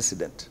single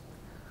incident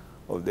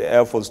of the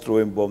Air Force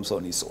throwing bombs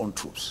on its own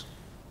troops.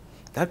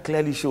 That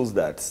clearly shows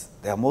that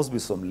there must be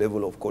some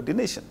level of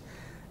coordination.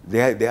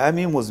 The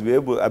army must be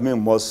able,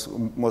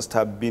 must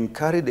have been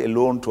carried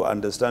alone to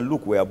understand,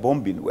 look, we are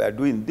bombing, we are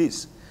doing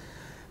this.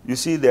 You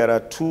see, there are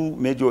two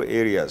major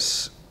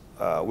areas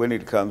when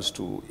it comes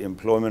to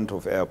employment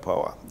of air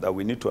power that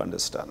we need to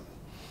understand.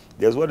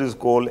 There's what is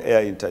called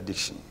air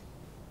interdiction.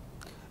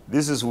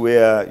 This is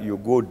where you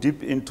go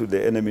deep into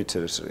the enemy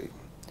territory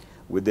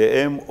with the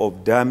aim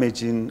of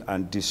damaging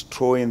and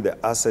destroying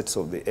the assets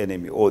of the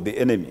enemy or the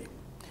enemy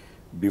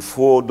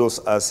before those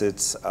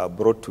assets are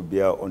brought to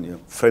bear on your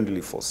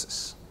friendly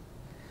forces.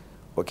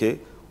 Okay?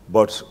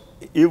 But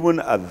even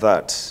at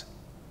that,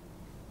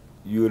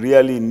 you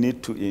really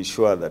need to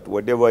ensure that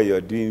whatever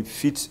you're doing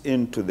fits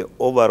into the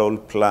overall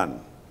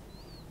plan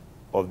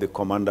of the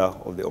commander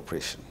of the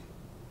operation.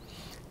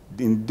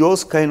 In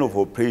those kind of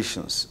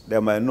operations, there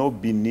might not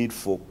be need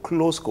for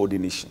close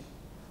coordination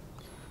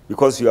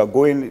because you are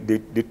going,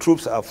 the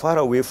troops are far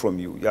away from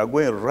you. You are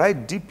going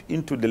right deep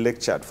into the leg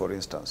chart, for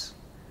instance.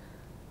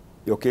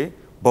 Okay?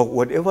 But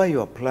whatever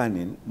you are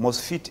planning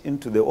must fit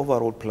into the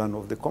overall plan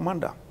of the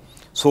commander.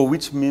 So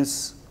which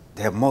means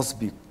there must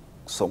be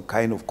some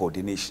kind of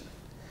coordination.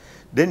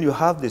 Then you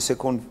have the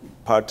second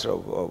part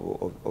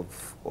of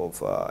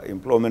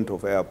employment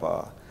of air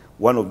power.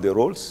 One of the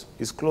roles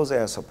is close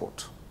air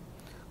support.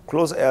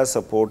 Close air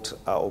support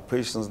are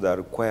operations that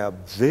require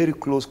very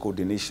close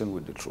coordination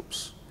with the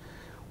troops.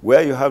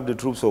 Where you have the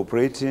troops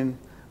operating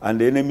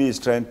and the enemy is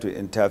trying to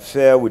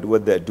interfere with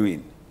what they're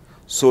doing.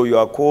 So you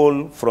are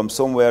called from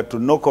somewhere to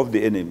knock off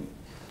the enemy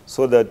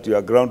so that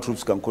your ground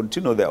troops can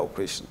continue their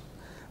operation.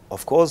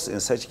 Of course, in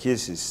such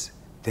cases,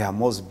 there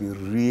must be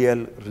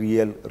real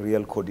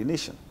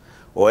coordination.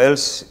 Or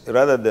else,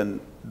 rather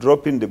than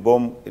dropping the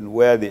bomb in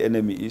where the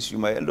enemy is, you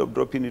might end up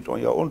dropping it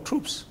on your own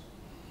troops.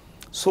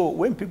 So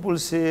when people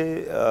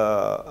say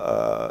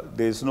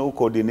there's no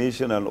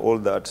coordination and all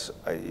that,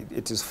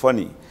 it is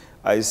funny.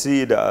 I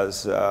see it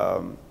as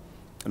I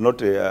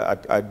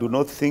do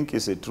not think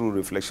it's a true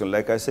reflection.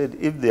 Like I said,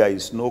 if there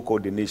is no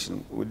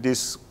coordination with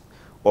these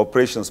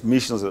operations,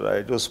 missions that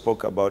I just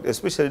spoke about,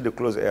 especially the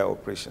close air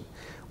operation,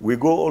 we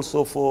go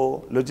also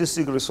for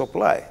logistic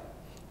resupply.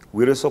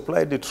 We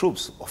resupply the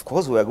troops. Of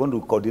course, we are going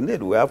to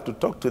coordinate. We have to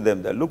talk to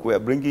them that, look, we are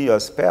bringing your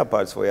spare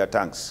parts for your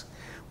tanks.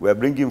 We are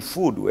bringing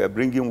food. We are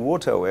bringing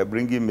water. We are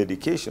bringing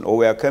medication. Or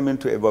we are coming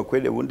to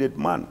evacuate a wounded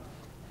man.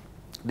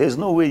 There's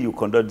no way you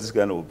conduct this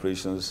kind of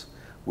operations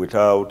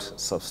without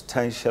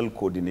substantial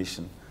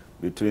coordination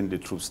between the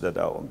troops that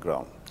are on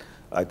ground.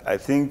 I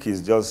think it's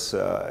just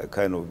a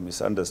kind of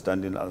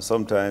misunderstanding, and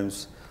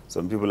sometimes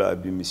some people are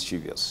being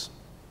mischievous.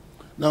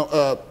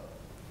 Now,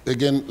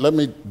 again, let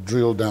me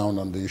drill down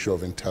on the issue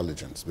of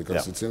intelligence,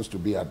 because it seems to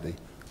be at the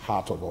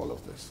heart of all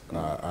of this.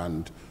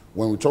 And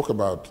when we talk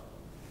about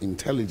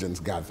intelligence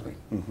gathering,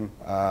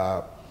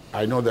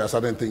 I know there are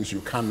certain things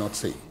you cannot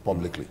say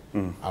publicly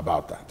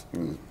about that,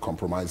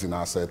 compromising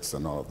assets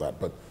and all of that,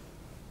 but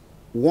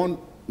one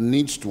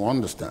needs to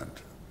understand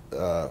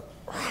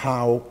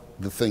how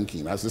the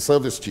thinking, as the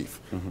service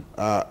chief,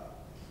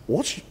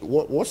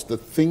 what's the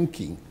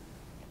thinking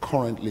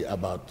currently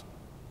about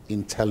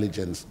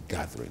intelligence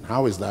gathering?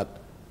 How is that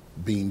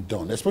being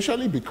done?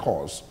 Especially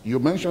because you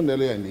mentioned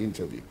earlier in the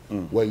interview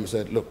where you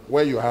said, look,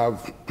 where you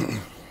have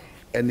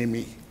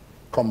enemy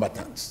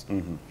combatants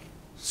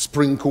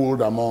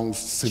sprinkled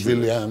amongst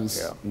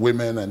civilians,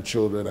 women and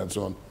children and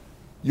so on,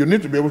 you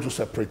need to be able to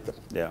separate them.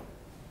 Yeah.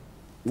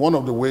 One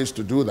of the ways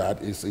to do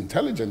that is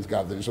intelligence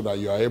gathering, so that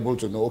you are able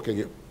to know,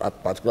 okay,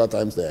 at particular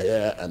times they're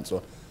here and so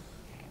on.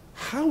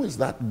 How is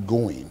that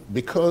going?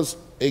 Because,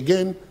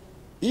 again,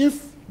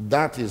 if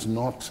that is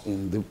not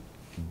in the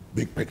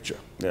big picture,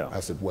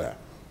 as it were,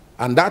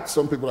 and that,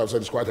 some people have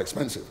said, is quite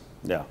expensive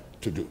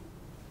to do,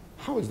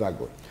 how is that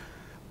going?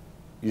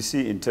 You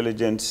see,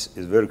 intelligence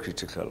is very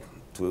critical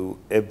to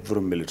every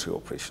military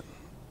operation.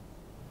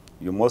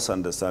 You must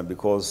understand,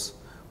 because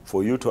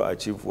for you to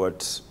achieve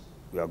what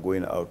you are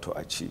going out to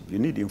achieve, you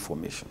need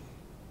information.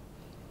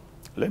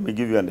 Let me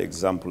give you an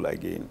example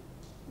again.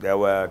 There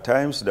were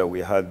times that we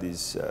had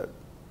these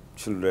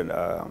children,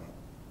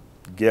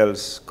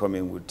 girls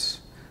coming with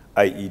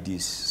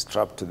IEDs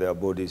strapped to their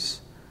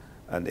bodies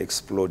and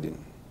exploding.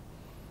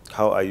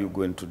 How are you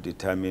going to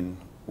determine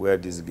where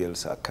these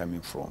girls are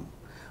coming from?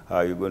 How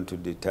are you going to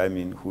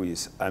determine who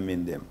is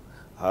arming them?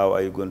 How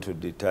are you going to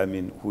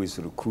determine who is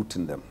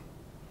recruiting them?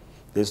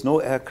 There's no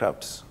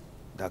aircraft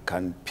that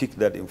can pick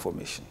that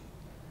information.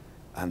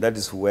 And that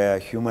is where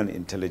human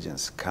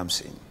intelligence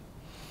comes in.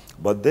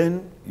 But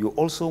then you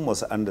also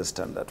must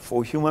understand that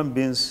for human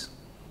beings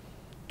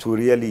to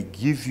really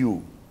give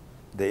you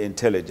the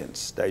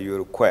intelligence that you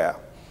require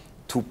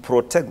to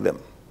protect them,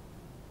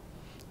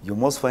 you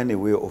must find a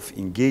way of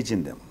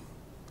engaging them.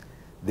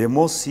 They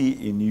must see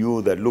in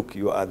you that, look,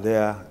 you are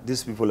there,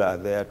 these people are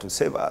there to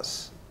save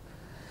us.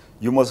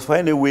 You must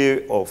find a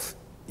way of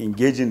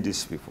engaging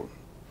these people.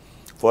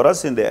 For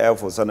us in the Air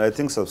Force, and I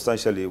think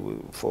substantially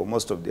for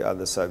most of the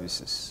other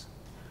services,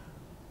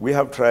 we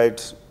have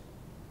tried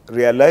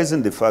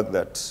realizing the fact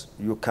that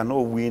you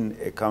cannot win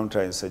a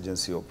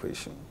counterinsurgency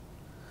operation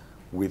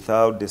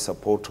without the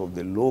support of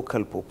the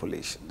local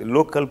population. The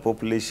local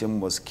population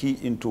must key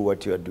into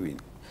what you are doing.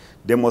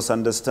 They must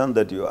understand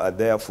that you are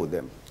there for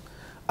them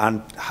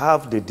and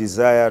have the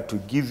desire to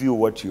give you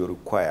what you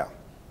require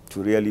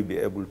to really be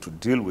able to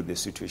deal with the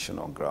situation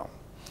on ground.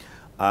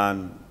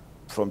 And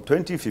from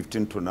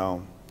 2015 to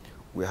now,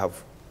 we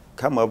have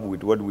come up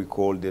with what we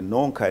call the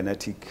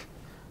non-kinetic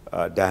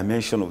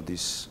dimension of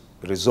this,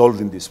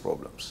 resolving these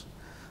problems.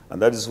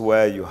 And that is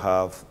where you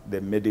have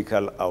the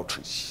medical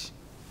outreach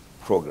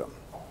program.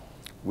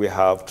 We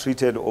have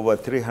treated over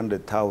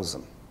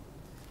 300,000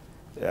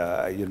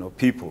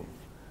 people,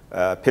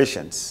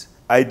 patients,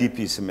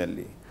 IDPs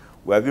mainly.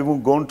 We have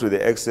even gone to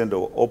the extent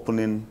of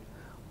opening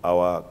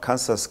our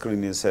cancer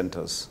screening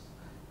centers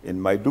in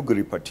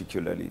Maiduguri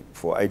particularly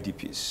for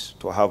IDPs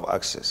to have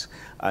access.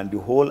 And the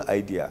whole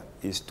idea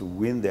is to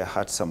win their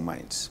hearts and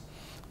minds,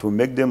 to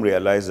make them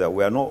realize that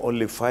we are not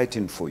only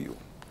fighting for you,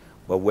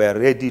 but we are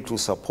ready to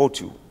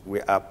support you.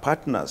 We are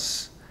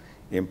partners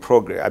in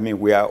progress. I mean,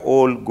 we are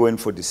all going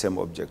for the same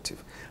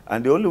objective.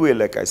 And the only way,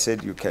 like I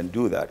said, you can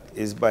do that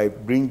is by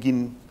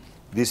bringing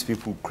these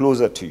people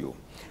closer to you.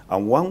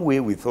 And one way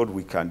we thought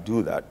we can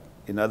do that,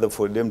 in order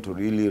for them to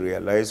really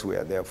realize we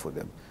are there for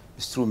them,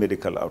 is through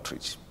medical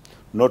outreach.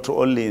 Not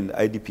only in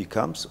IDP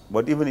camps,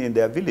 but even in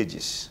their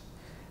villages.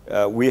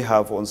 We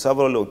have on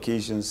several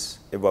occasions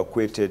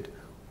evacuated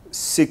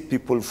sick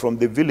people from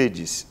the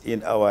villages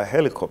in our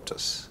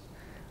helicopters,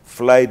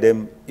 fly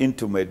them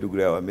into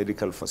Maiduguri, our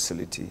medical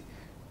facility,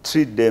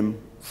 treat them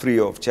free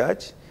of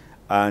charge,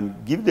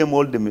 and give them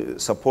all the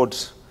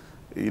support,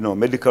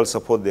 medical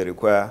support they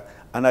require,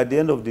 and at the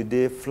end of the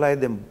day, fly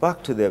them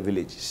back to their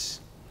villages.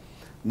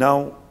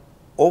 Now,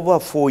 over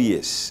 4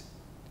 years,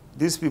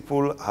 these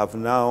people have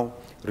now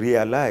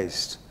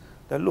realized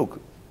that,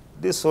 look,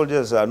 these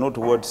soldiers are not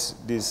what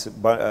these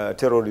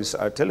terrorists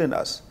are telling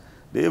us.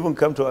 They even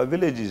come to our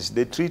villages.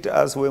 They treat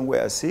us when we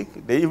are sick.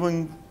 They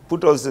even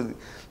put us in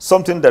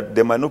something that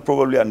they might not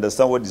probably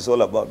understand what it's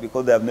all about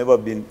because they have never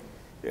been,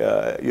 they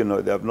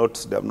have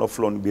not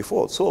flown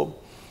before. So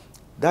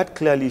that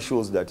clearly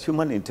shows that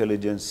human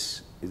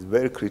intelligence is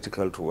very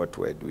critical to what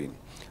we're doing.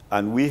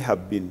 And we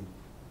have been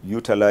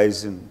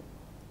utilizing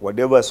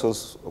whatever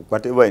source,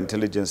 whatever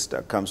intelligence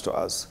that comes to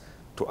us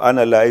to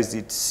analyze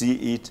it,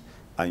 see it,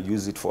 and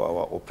use it for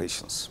our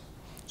operations.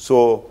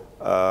 So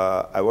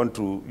I want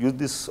to use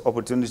this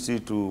opportunity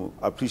to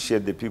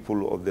appreciate the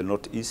people of the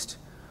Northeast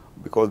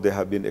because they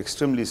have been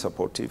extremely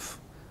supportive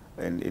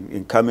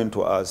in coming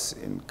to us,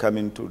 in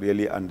coming to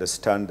really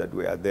understand that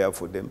we are there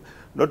for them.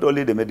 Not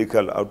only the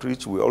medical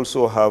outreach, we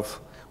also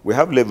have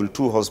level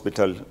 2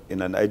 hospital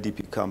in an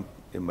IDP camp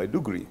in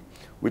Maiduguri,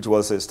 which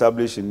was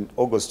established in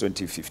August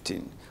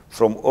 2015.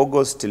 From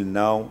August till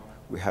now,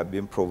 we have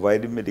been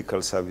providing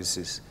medical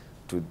services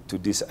to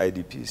these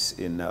IDPs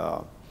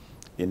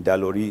in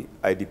Dalori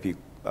IDP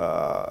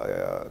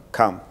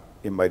camp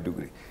in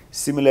Maiduguri.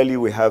 Similarly,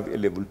 we have a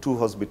level 2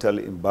 hospital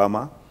in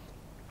Bama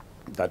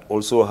that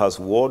also has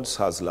wards,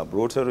 has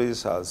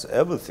laboratories, has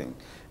everything,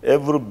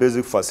 every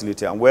basic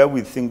facility. And where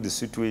we think the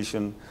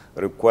situation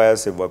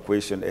requires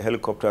evacuation, a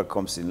helicopter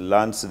comes in,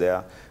 lands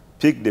there,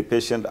 pick the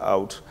patient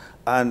out,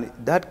 and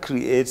that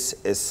creates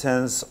a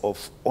sense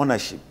of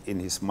ownership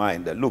in his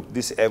mind that, look,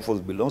 this Air Force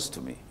belongs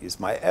to me. It's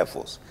my Air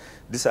Force.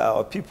 These are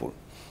our people.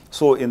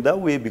 So in that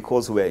way,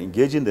 because we are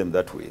engaging them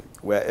that way,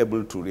 we are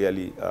able to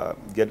really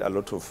get a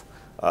lot of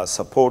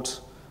support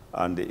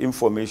and the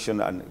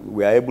information, and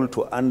we are able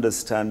to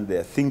understand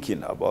their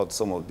thinking about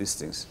some of these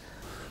things.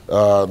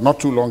 Not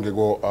too long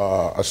ago,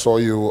 I saw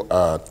you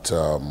at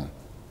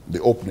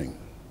the opening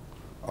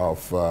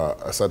of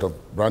a set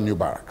of brand new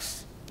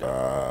barracks.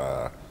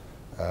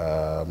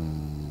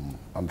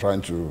 I'm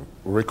trying to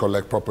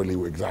recollect properly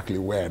exactly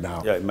where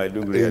now. Yeah, in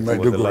Maiduguri. In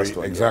Maiduguri, the last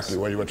one, exactly.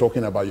 Yes. When you were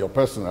talking about your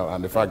personnel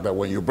and the fact that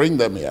when you bring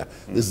them here,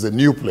 this is a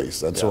new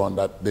place and so on,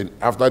 that they,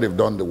 after they've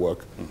done the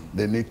work,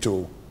 they need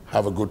to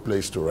have a good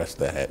place to rest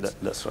their heads.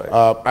 That's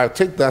right. I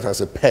take that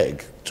as a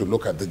peg to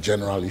look at the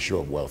general issue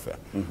of welfare.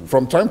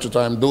 From time to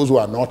time, those who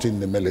are not in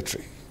the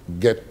military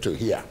get to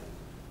hear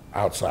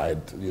outside,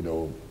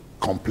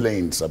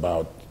 complaints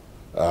about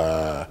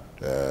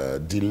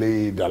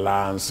delayed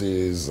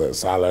allowances,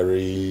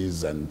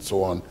 salaries, and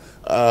so on.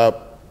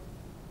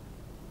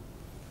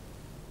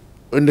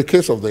 In the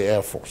case of the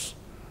Air Force,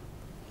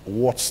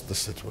 what's the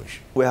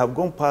situation? We have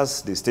gone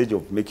past the stage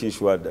of making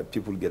sure that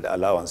people get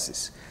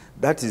allowances.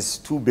 That is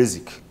too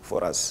basic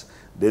for us.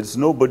 There's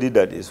nobody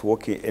that is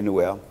working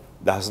anywhere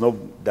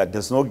that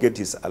does not get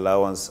his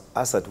allowance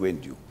as at when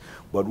due.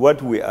 But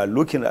what we are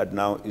looking at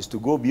now is to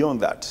go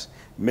beyond that.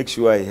 Make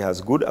sure he has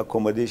good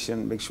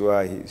accommodation, make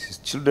sure his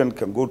children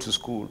can go to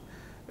school,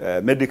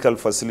 medical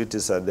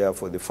facilities are there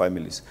for the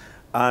families.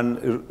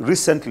 And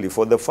recently,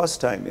 for the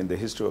first time in the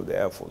history of the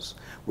Air Force,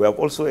 we have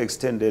also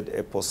extended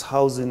a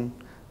post-housing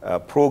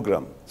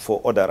program for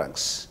other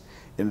ranks.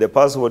 In the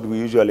past, what we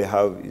usually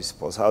have is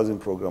post-housing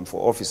program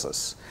for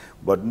officers.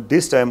 But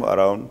this time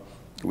around,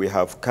 we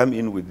have come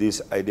in with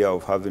this idea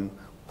of having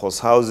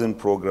post-housing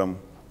program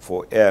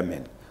for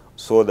airmen,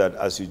 so that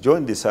as you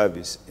join the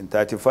service, in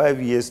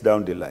 35 years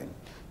down the line,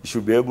 you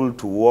should be able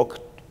to walk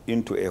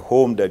into a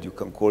home that you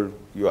can call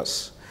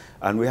yours.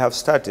 And we have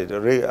started,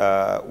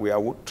 we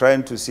are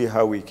trying to see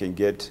how we can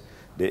get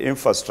the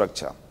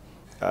infrastructure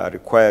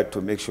required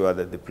to make sure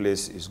that the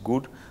place is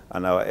good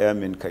and our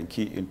airmen can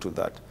key into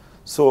that.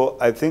 So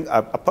I think,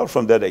 apart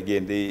from that,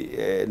 again,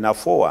 the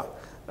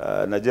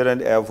NAFOA,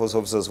 Nigerian Air Force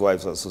Officers'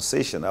 Wives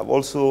Association, have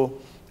also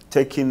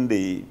taken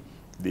the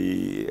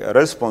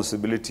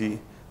responsibility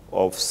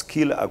of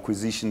skill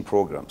acquisition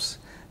programs.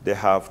 They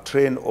have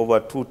trained over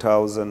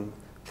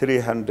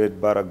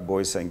 2,300 barrack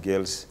boys and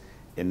girls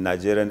in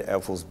Nigerian Air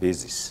Force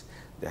bases.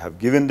 They have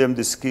given them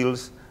the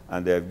skills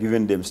and they have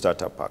given them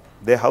starter pack.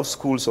 They have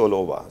schools all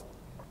over,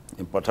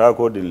 in Port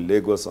Harcourt, in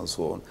Lagos, and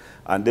so on.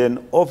 And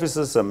then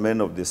officers and men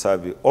of the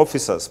service,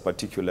 officers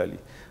particularly,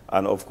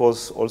 and of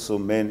course also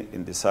men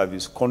in the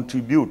service,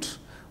 contribute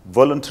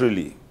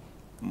voluntarily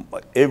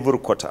every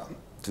quarter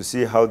to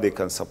see how they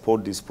can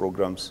support these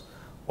programs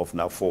of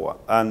NAFOA.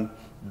 And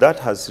that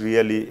has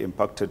really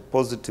impacted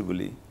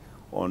positively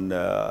on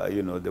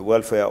the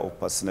welfare of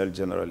personnel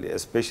generally,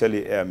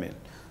 especially airmen.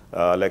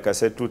 Like I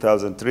said,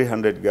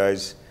 2,300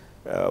 guys,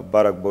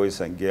 barrack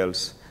boys and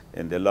girls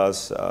in the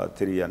last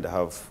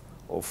 3.5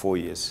 or 4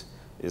 years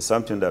is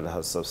something that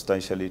has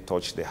substantially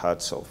touched the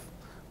hearts of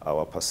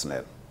our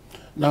personnel.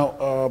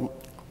 Now,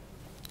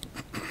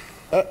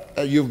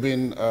 you've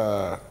been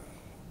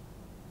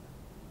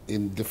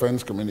in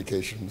defense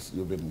communications,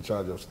 you've been in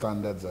charge of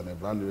standards and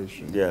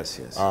evaluation. Yes,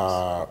 yes.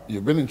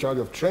 You've been in charge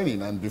of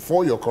training, and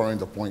before your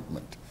current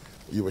appointment,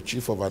 you were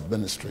chief of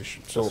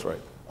administration. So, that's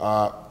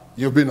right.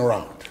 You've been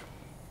around.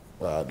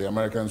 The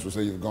Americans will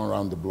say you've gone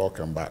around the block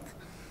and back.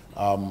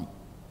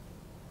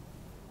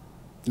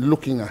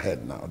 Looking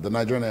ahead now, the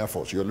Nigerian Air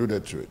Force, you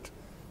alluded to it.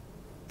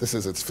 This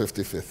is its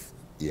 55th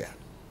year.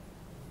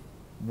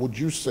 Would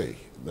you say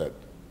that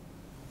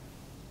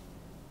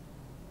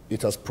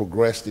it has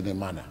progressed in a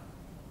manner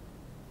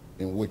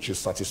in which is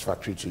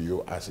satisfactory to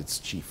you as its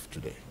chief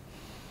today?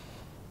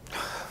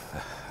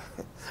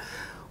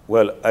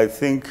 Well, I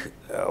think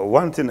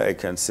one thing I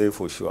can say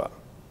for sure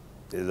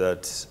is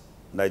that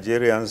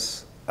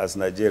Nigerians, as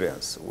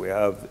Nigerians, we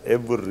have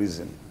every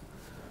reason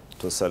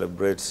to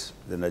celebrate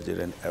the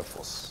Nigerian Air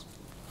Force.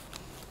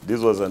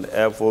 This was an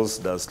Air Force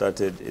that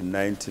started in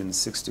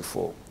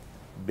 1964,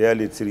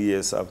 barely 3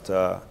 years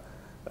after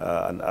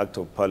an act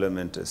of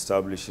parliament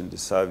establishing the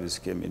service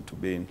came into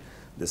being.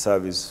 The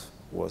service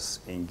was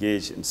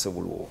engaged in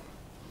civil war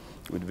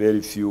with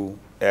very few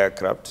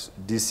aircraft.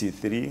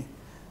 DC-3,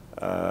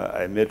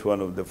 I met one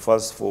of the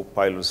first 4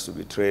 pilots to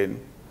be trained,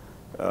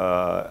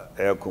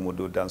 Air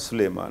Commodore Dan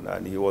Suleiman,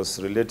 and he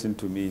was relating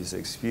to me his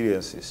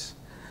experiences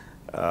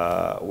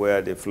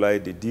where they fly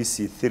the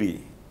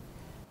DC-3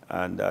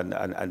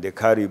 and they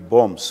carry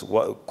bombs,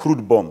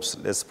 crude bombs,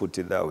 let's put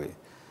it that way,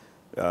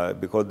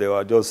 because they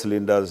were just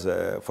cylinders,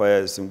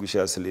 fire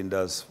extinguisher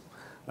cylinders,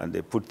 and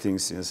they put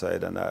things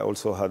inside. And I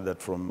also heard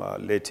that from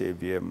late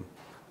ABM,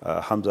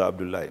 Hamza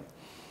Abdullahi.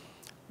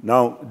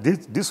 Now,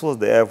 this was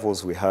the Air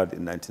Force we had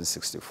in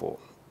 1964.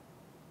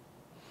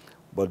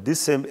 But this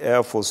same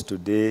Air Force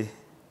today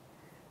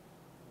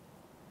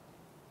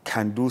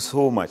can do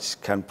so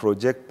much, can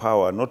project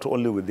power not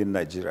only within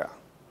Nigeria,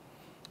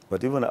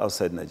 but even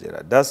outside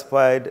Nigeria,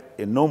 despite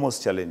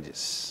enormous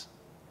challenges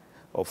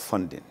of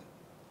funding.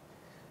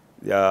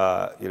 You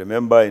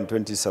remember in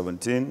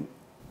 2017,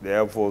 the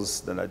Air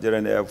Force, the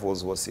Nigerian Air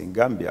Force was in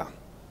Gambia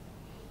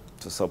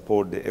to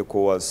support the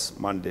ECOWAS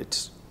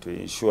mandate to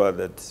ensure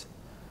that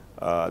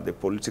the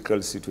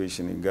political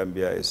situation in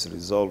Gambia is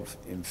resolved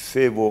in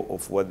favor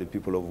of what the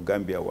people of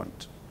Gambia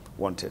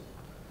wanted.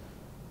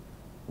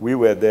 We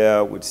were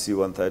there with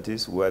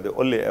C-130s. We were the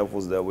only Air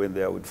Force that went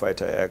there with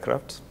fighter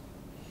aircraft.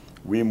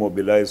 We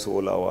mobilized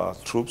all our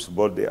troops,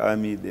 both the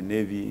Army, the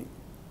Navy,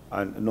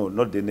 and no,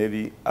 not the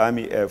Navy,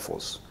 Army Air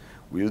Force.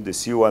 We used the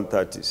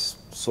C-130s,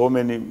 so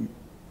many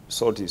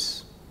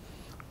sorties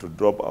to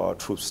drop our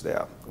troops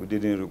there. We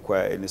didn't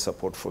require any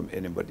support from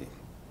anybody.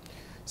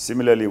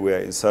 Similarly, we are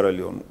in Sierra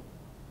Leone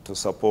to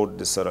support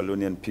the Sierra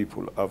Leonean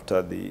people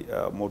after the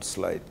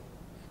mudslide,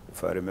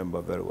 if I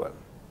remember very well.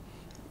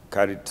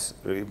 Carried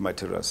relief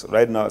materials.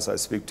 Right now, as I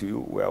speak to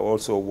you, we are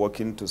also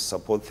working to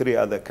support 3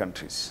 other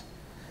countries.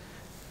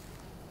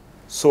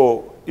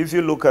 So if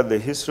you look at the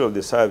history of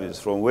the service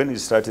from when it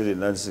started in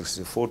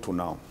 1964 to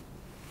now,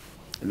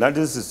 in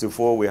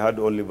 1964, we had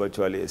only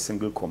virtually a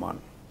single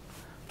command.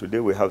 Today,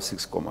 we have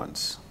 6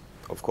 commands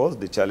Of course,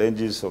 the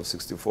challenges of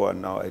 64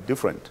 and now are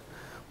different,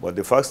 but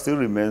the fact still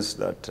remains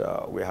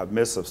that we have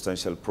made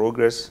substantial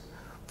progress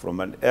from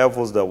an Air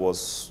Force that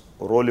was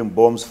rolling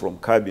bombs from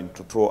cabin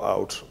to throw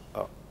out,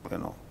 you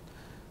know.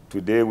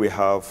 Today we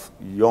have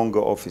younger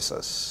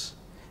officers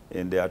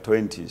in their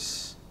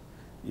 20s,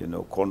 you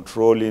know,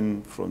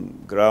 controlling from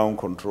ground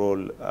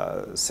control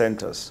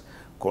centers,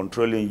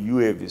 controlling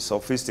UAV,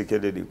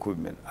 sophisticated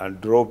equipment, and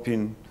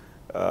dropping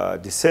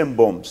the same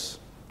bombs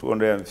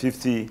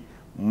 250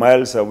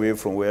 miles away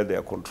from where they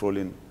are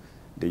controlling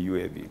the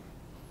UAV.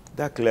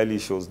 That clearly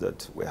shows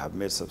that we have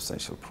made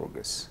substantial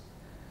progress.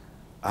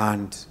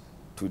 And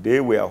today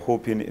we are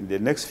hoping in the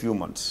next few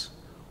months,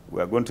 we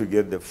are going to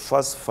get the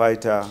first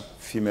fighter,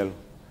 female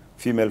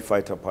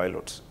fighter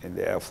pilot in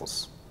the Air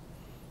Force.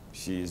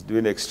 She is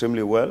doing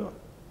extremely well.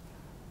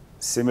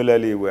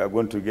 Similarly, we are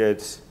going to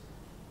get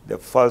the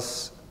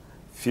first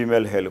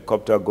female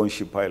helicopter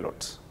gunship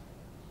pilot.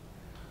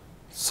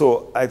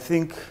 So I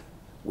think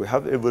we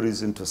have every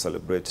reason to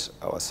celebrate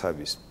our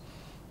service.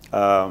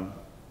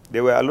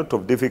 There were a lot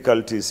of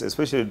difficulties,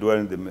 especially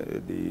during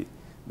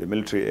the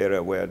military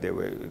era where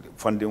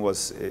funding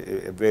was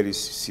a very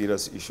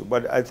serious issue.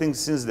 But I think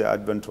since the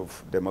advent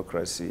of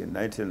democracy in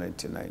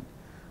 1999,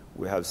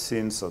 we have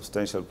seen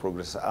substantial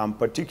progress, and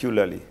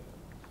particularly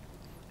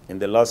in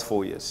the last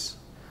 4 years.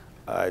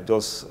 I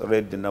just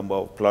read the number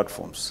of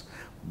platforms.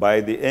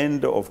 By the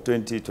end of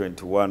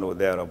 2021 or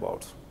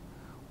thereabout,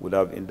 we would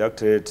have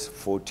inducted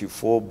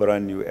 44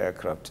 brand new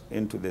aircraft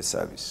into the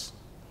service.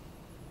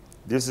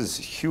 This is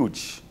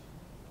huge.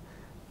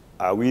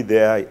 Are we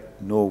there?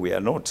 No, we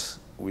are not.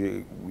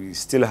 We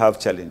still have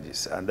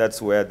challenges, and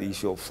that's where the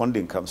issue of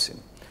funding comes in.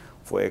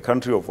 For a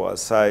country of our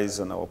size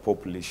and our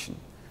population,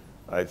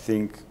 I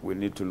think we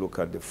need to look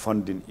at the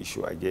funding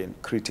issue again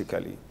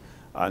critically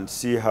and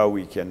see how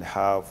we can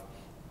have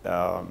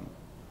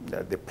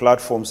the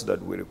platforms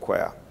that we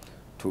require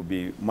to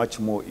be much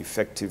more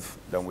effective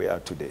than we are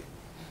today.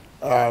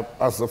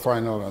 As the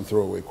final and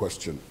throwaway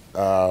question,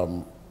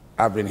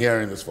 I've been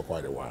hearing this for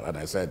quite a while, and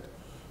I said,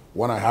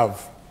 when I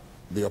have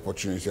the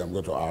opportunity, I'm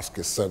going to ask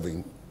a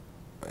serving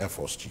Air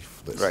Force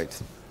chief this.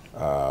 Right.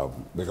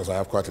 Because I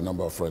have quite a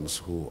number of friends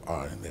who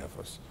are in the Air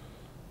Force.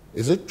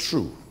 Is it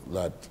true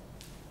that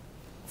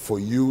for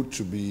you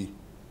to be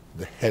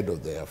the head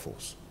of the Air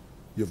Force,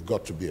 you've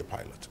got to be a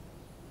pilot?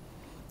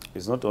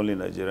 It's not only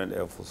Nigerian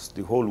Air Force,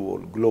 the whole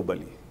world,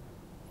 globally.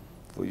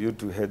 For you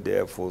to head the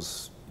Air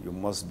Force, you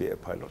must be a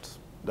pilot.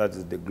 That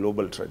is the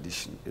global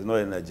tradition. It's not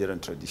a Nigerian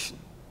tradition.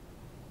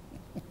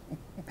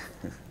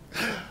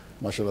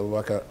 Marshal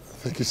Abubakar,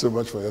 thank you so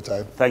much for your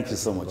time. Thank you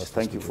so much.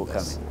 Thank you for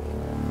coming.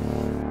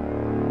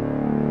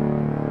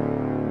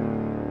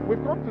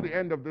 We've come to the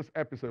end of this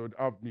episode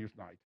of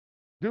Newsnight.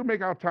 Do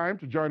make our time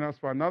to join us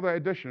for another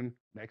edition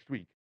next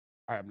week.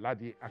 I am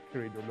Ladi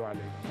Akeredoluale.